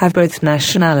can't have both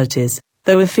nationalities,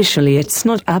 though officially it's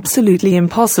not absolutely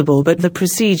impossible, but the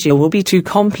procedure will be too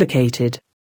complicated.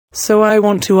 So I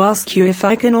want to ask you if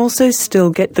I can also still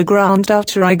get the grant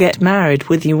after I get married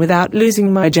with you without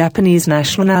losing my Japanese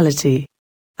nationality.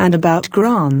 And about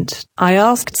grant, I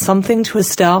asked something to a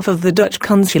staff of the Dutch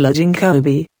consulate in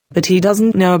Kobe, but he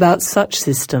doesn't know about such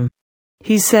system.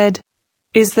 He said,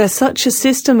 "Is there such a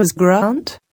system as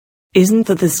grant? Isn't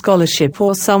that the scholarship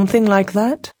or something like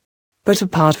that?" But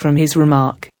apart from his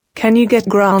remark, can you get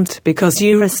grant because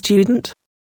you're a student?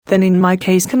 Then in my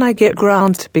case, can I get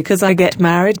grant because I get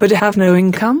married but have no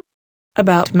income?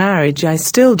 About marriage I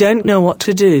still don't know what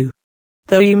to do.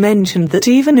 Though you mentioned that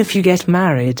even if you get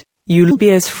married, you'll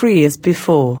be as free as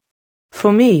before.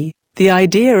 For me, The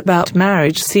idea about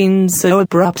marriage seems so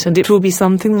abrupt, and it will be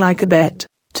something like a bet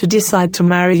to decide to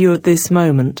marry you at this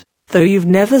moment, though you've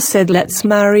never said let's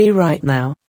marry right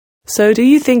now. So do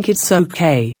you think it's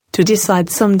okay to decide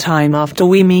sometime after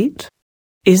we meet?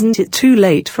 Isn't it too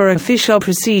late for official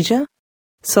procedure?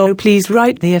 So please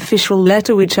write the official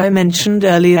letter which I mentioned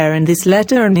earlier in this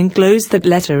letter and enclose that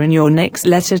letter in your next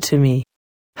letter to me.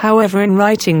 However, in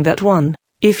writing that one,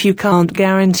 if you can't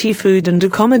guarantee food and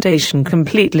accommodation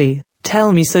completely,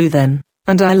 tell me so then,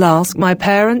 and I'll ask my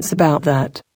parents about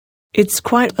that. It's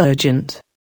quite urgent.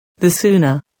 The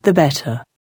sooner, the better.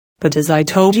 But as I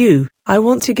told you, I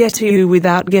want to get to you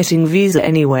without getting visa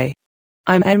anyway.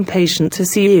 I'm impatient to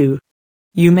see you.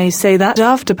 You may say that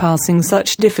after passing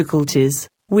such difficulties,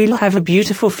 we'll have a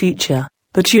beautiful future,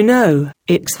 but you know,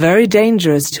 it's very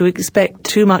dangerous to expect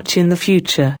too much in the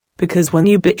future, because when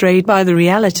you're betrayed by the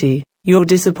reality, your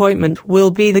disappointment will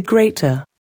be the greater.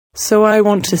 So I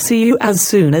want to see you as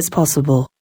soon as possible.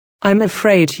 I'm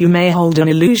afraid you may hold an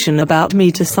illusion about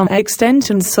me to some extent,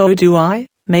 and so do I,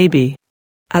 maybe.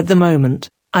 At the moment,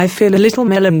 I feel a little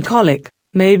melancholic,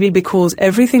 maybe because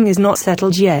everything is not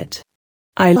settled yet.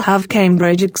 I'll have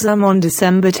Cambridge exam on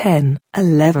December 10,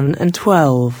 11 and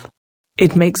 12.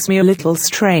 It makes me a little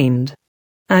strained.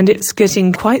 And it's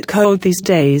getting quite cold these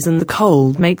days, and the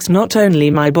cold makes not only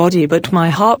my body but my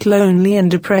heart lonely and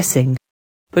depressing.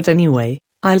 But anyway,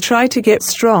 I'll try to get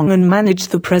strong and manage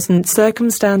the present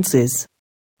circumstances.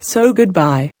 So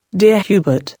goodbye, dear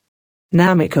Hubert.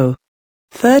 Namiko.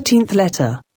 13th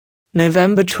letter.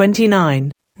 November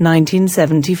 29,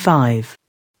 1975.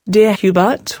 Dear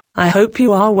Hubert, I hope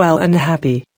you are well and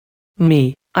happy.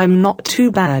 Me, I'm not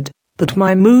too bad, but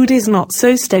my mood is not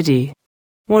so steady.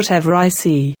 Whatever I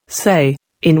see, say,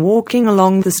 in walking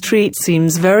along the street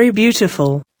seems very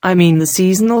beautiful, I mean the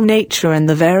seasonal nature and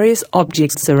the various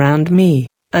objects around me,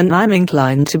 and I'm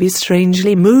inclined to be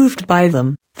strangely moved by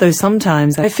them, though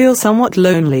sometimes I feel somewhat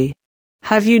lonely.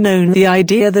 Have you known the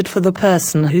idea that for the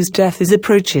person whose death is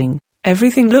approaching,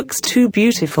 everything looks too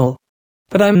beautiful?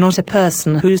 But I'm not a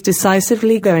person who's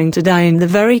decisively going to die in the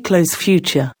very close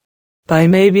future. By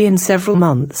maybe in several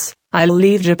months, I'll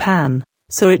leave Japan,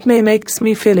 so it makes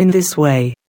me feel in this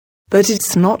way. But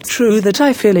it's not true that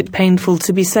I feel it painful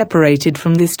to be separated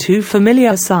from this too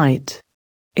familiar sight.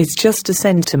 It's just a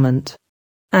sentiment.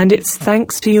 And it's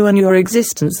thanks to you and your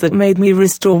existence that made me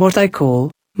restore what I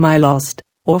call my lost,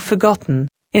 or forgotten,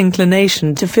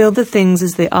 inclination to feel the things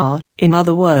as they are, in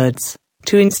other words,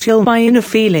 to instill my inner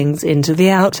feelings into the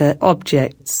outer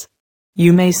objects.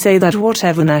 You may say that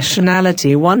whatever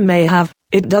nationality one may have,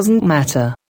 it doesn't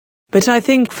matter. But I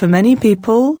think for many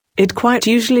people, it quite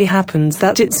usually happens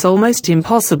that it's almost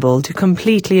impossible to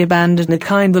completely abandon a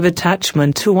kind of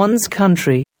attachment to one's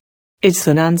country. It's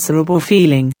an answerable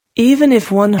feeling, even if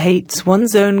one hates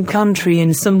one's own country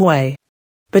in some way.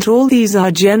 But all these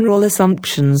are general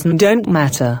assumptions and don't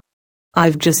matter.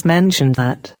 I've just mentioned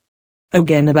that.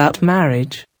 Again about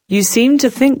marriage, you seem to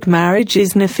think marriage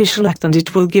is an official act and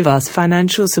it will give us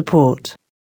financial support.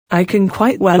 I can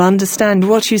quite well understand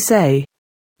what you say.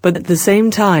 But at the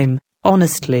same time,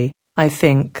 honestly, I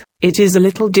think it is a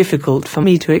little difficult for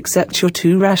me to accept your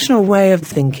too rational way of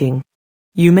thinking.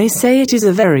 You may say it is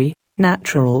a very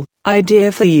natural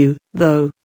idea for you,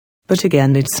 though. But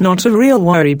again, it's not a real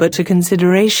worry but a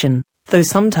consideration, though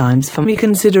sometimes for me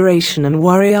consideration and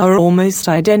worry are almost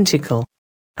identical.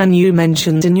 And you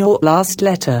mentioned in your last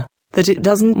letter that it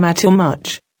doesn't matter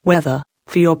much whether,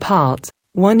 for your part,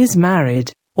 one is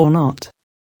married or not.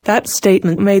 That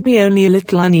statement made me only a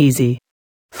little uneasy.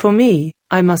 For me,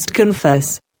 I must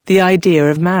confess, the idea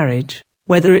of marriage,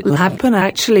 whether it will happen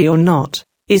actually or not,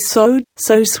 is so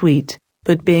sweet,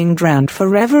 but being drowned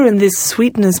forever in this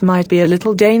sweetness might be a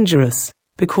little dangerous,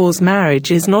 because marriage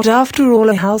is not after all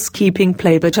a housekeeping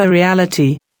play but a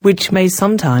reality, which may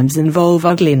sometimes involve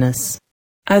ugliness.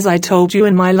 As I told you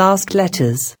in my last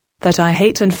letters, that I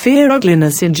hate and fear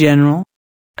ugliness in general.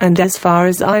 And as far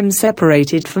as I'm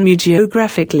separated from you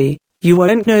geographically, you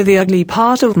won't know the ugly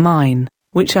part of mine,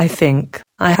 which I think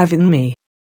I have in me.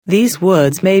 These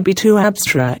words may be too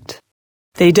abstract.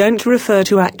 They don't refer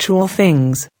to actual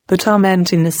things, but are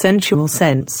meant in a sensual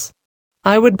sense.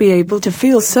 I would be able to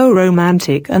feel so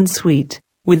romantic and sweet,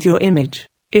 with your image,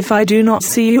 if I do not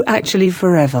see you actually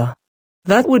forever.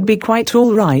 That would be quite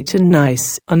all right and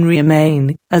nice, and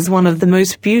remain as one of the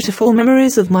most beautiful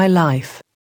memories of my life.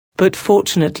 But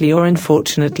fortunately or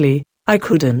unfortunately, I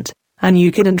couldn't, and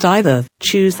you couldn't either,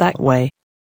 choose that way.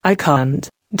 I can't,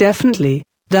 definitely,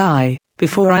 die,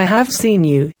 before I have seen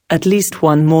you, at least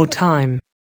one more time.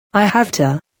 I have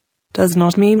to, does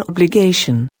not mean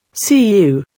obligation, see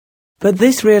you. But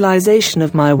this realization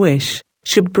of my wish,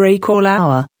 should break all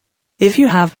our. If you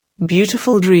have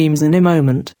beautiful dreams in a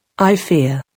moment, I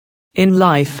fear. In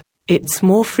life, it's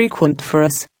more frequent for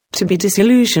us to be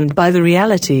disillusioned by the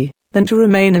reality than to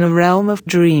remain in a realm of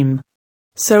dream.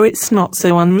 So it's not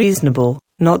so unreasonable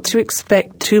not to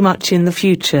expect too much in the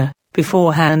future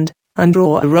beforehand and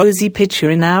draw a rosy picture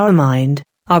in our mind,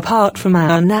 apart from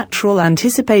our natural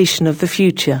anticipation of the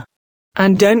future.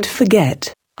 And don't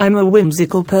forget, I'm a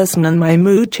whimsical person and my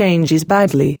mood changes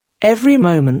badly every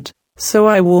moment, so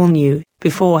I warn you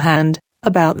beforehand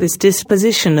about this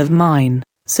disposition of mine,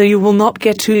 so you will not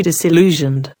get too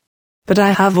disillusioned. But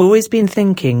I have always been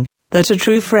thinking that a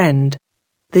true friend,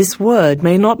 this word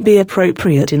may not be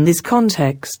appropriate in this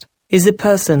context, is a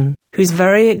person whose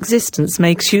very existence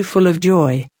makes you full of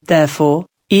joy. Therefore,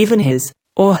 even his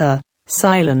or her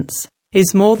silence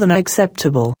is more than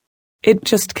acceptable. It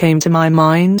just came to my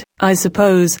mind. I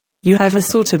suppose you have a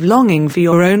sort of longing for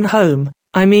your own home,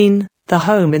 I mean, the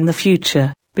home in the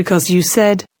future, because you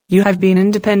said you have been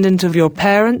independent of your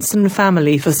parents and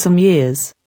family for some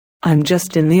years. I'm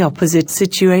just in the opposite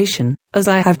situation, as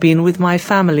I have been with my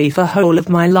family for whole of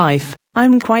my life.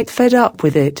 I'm quite fed up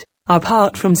with it,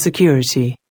 apart from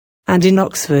security. And in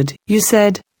Oxford, you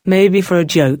said, maybe for a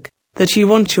joke, that you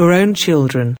want your own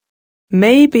children.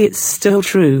 Maybe it's still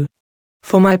true.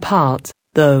 For my part,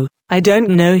 though, I don't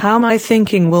know how my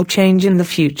thinking will change in the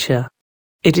future.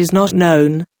 It is not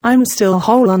known. I'm still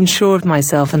whole unsure of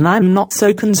myself and I'm not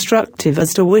so constructive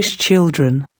as to wish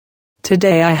children.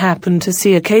 Today I happened to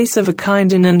see a case of a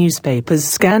kind in a newspaper's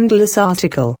scandalous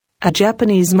article. A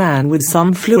Japanese man with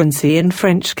some fluency in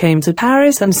French came to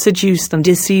Paris and seduced and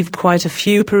deceived quite a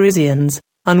few Parisians,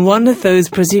 and one of those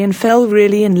Parisians fell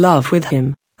really in love with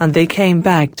him, and they came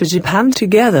back to Japan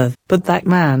together. But that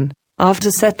man,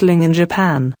 after settling in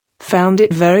Japan, found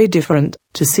it very different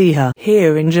to see her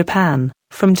here in Japan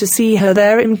from to see her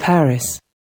there in Paris.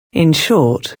 In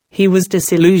short, he was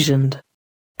disillusioned.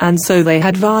 And so they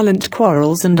had violent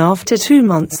quarrels and after 2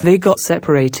 months they got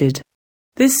separated.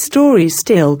 This story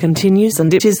still continues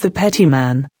and it is the petty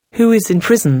man, who is in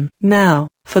prison now,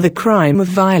 for the crime of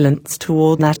violence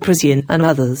toward that Parisian and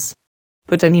others.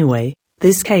 But anyway,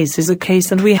 this case is a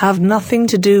case and we have nothing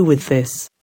to do with this.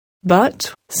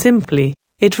 But, simply,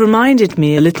 it reminded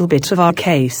me a little bit of our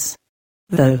case.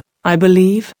 Though, I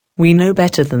believe, we know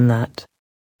better than that.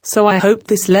 So I hope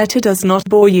this letter does not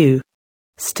bore you.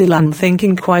 Still I'm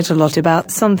thinking quite a lot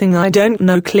about something I don't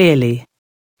know clearly.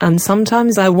 And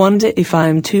sometimes I wonder if I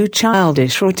am too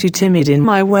childish or too timid in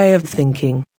my way of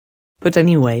thinking. But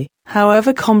anyway,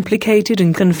 however complicated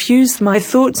and confused my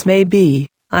thoughts may be,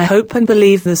 I hope and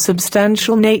believe the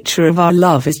substantial nature of our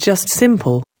love is just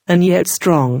simple, and yet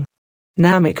strong.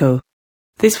 Namiko.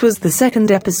 This was the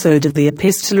second episode of the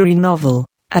epistolary novel,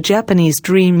 A Japanese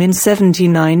Dream in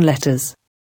 79 Letters,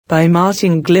 by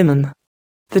Martin Gliman.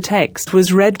 The text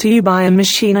was read to you by a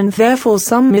machine and therefore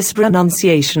some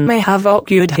mispronunciation may have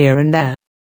occurred here and there.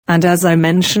 And as I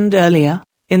mentioned earlier,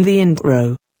 in the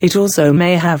intro, it also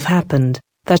may have happened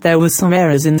that there were some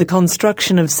errors in the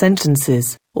construction of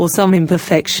sentences, or some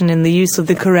imperfection in the use of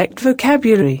the correct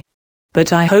vocabulary.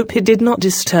 But I hope it did not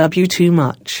disturb you too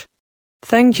much.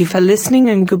 Thank you for listening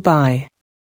and goodbye.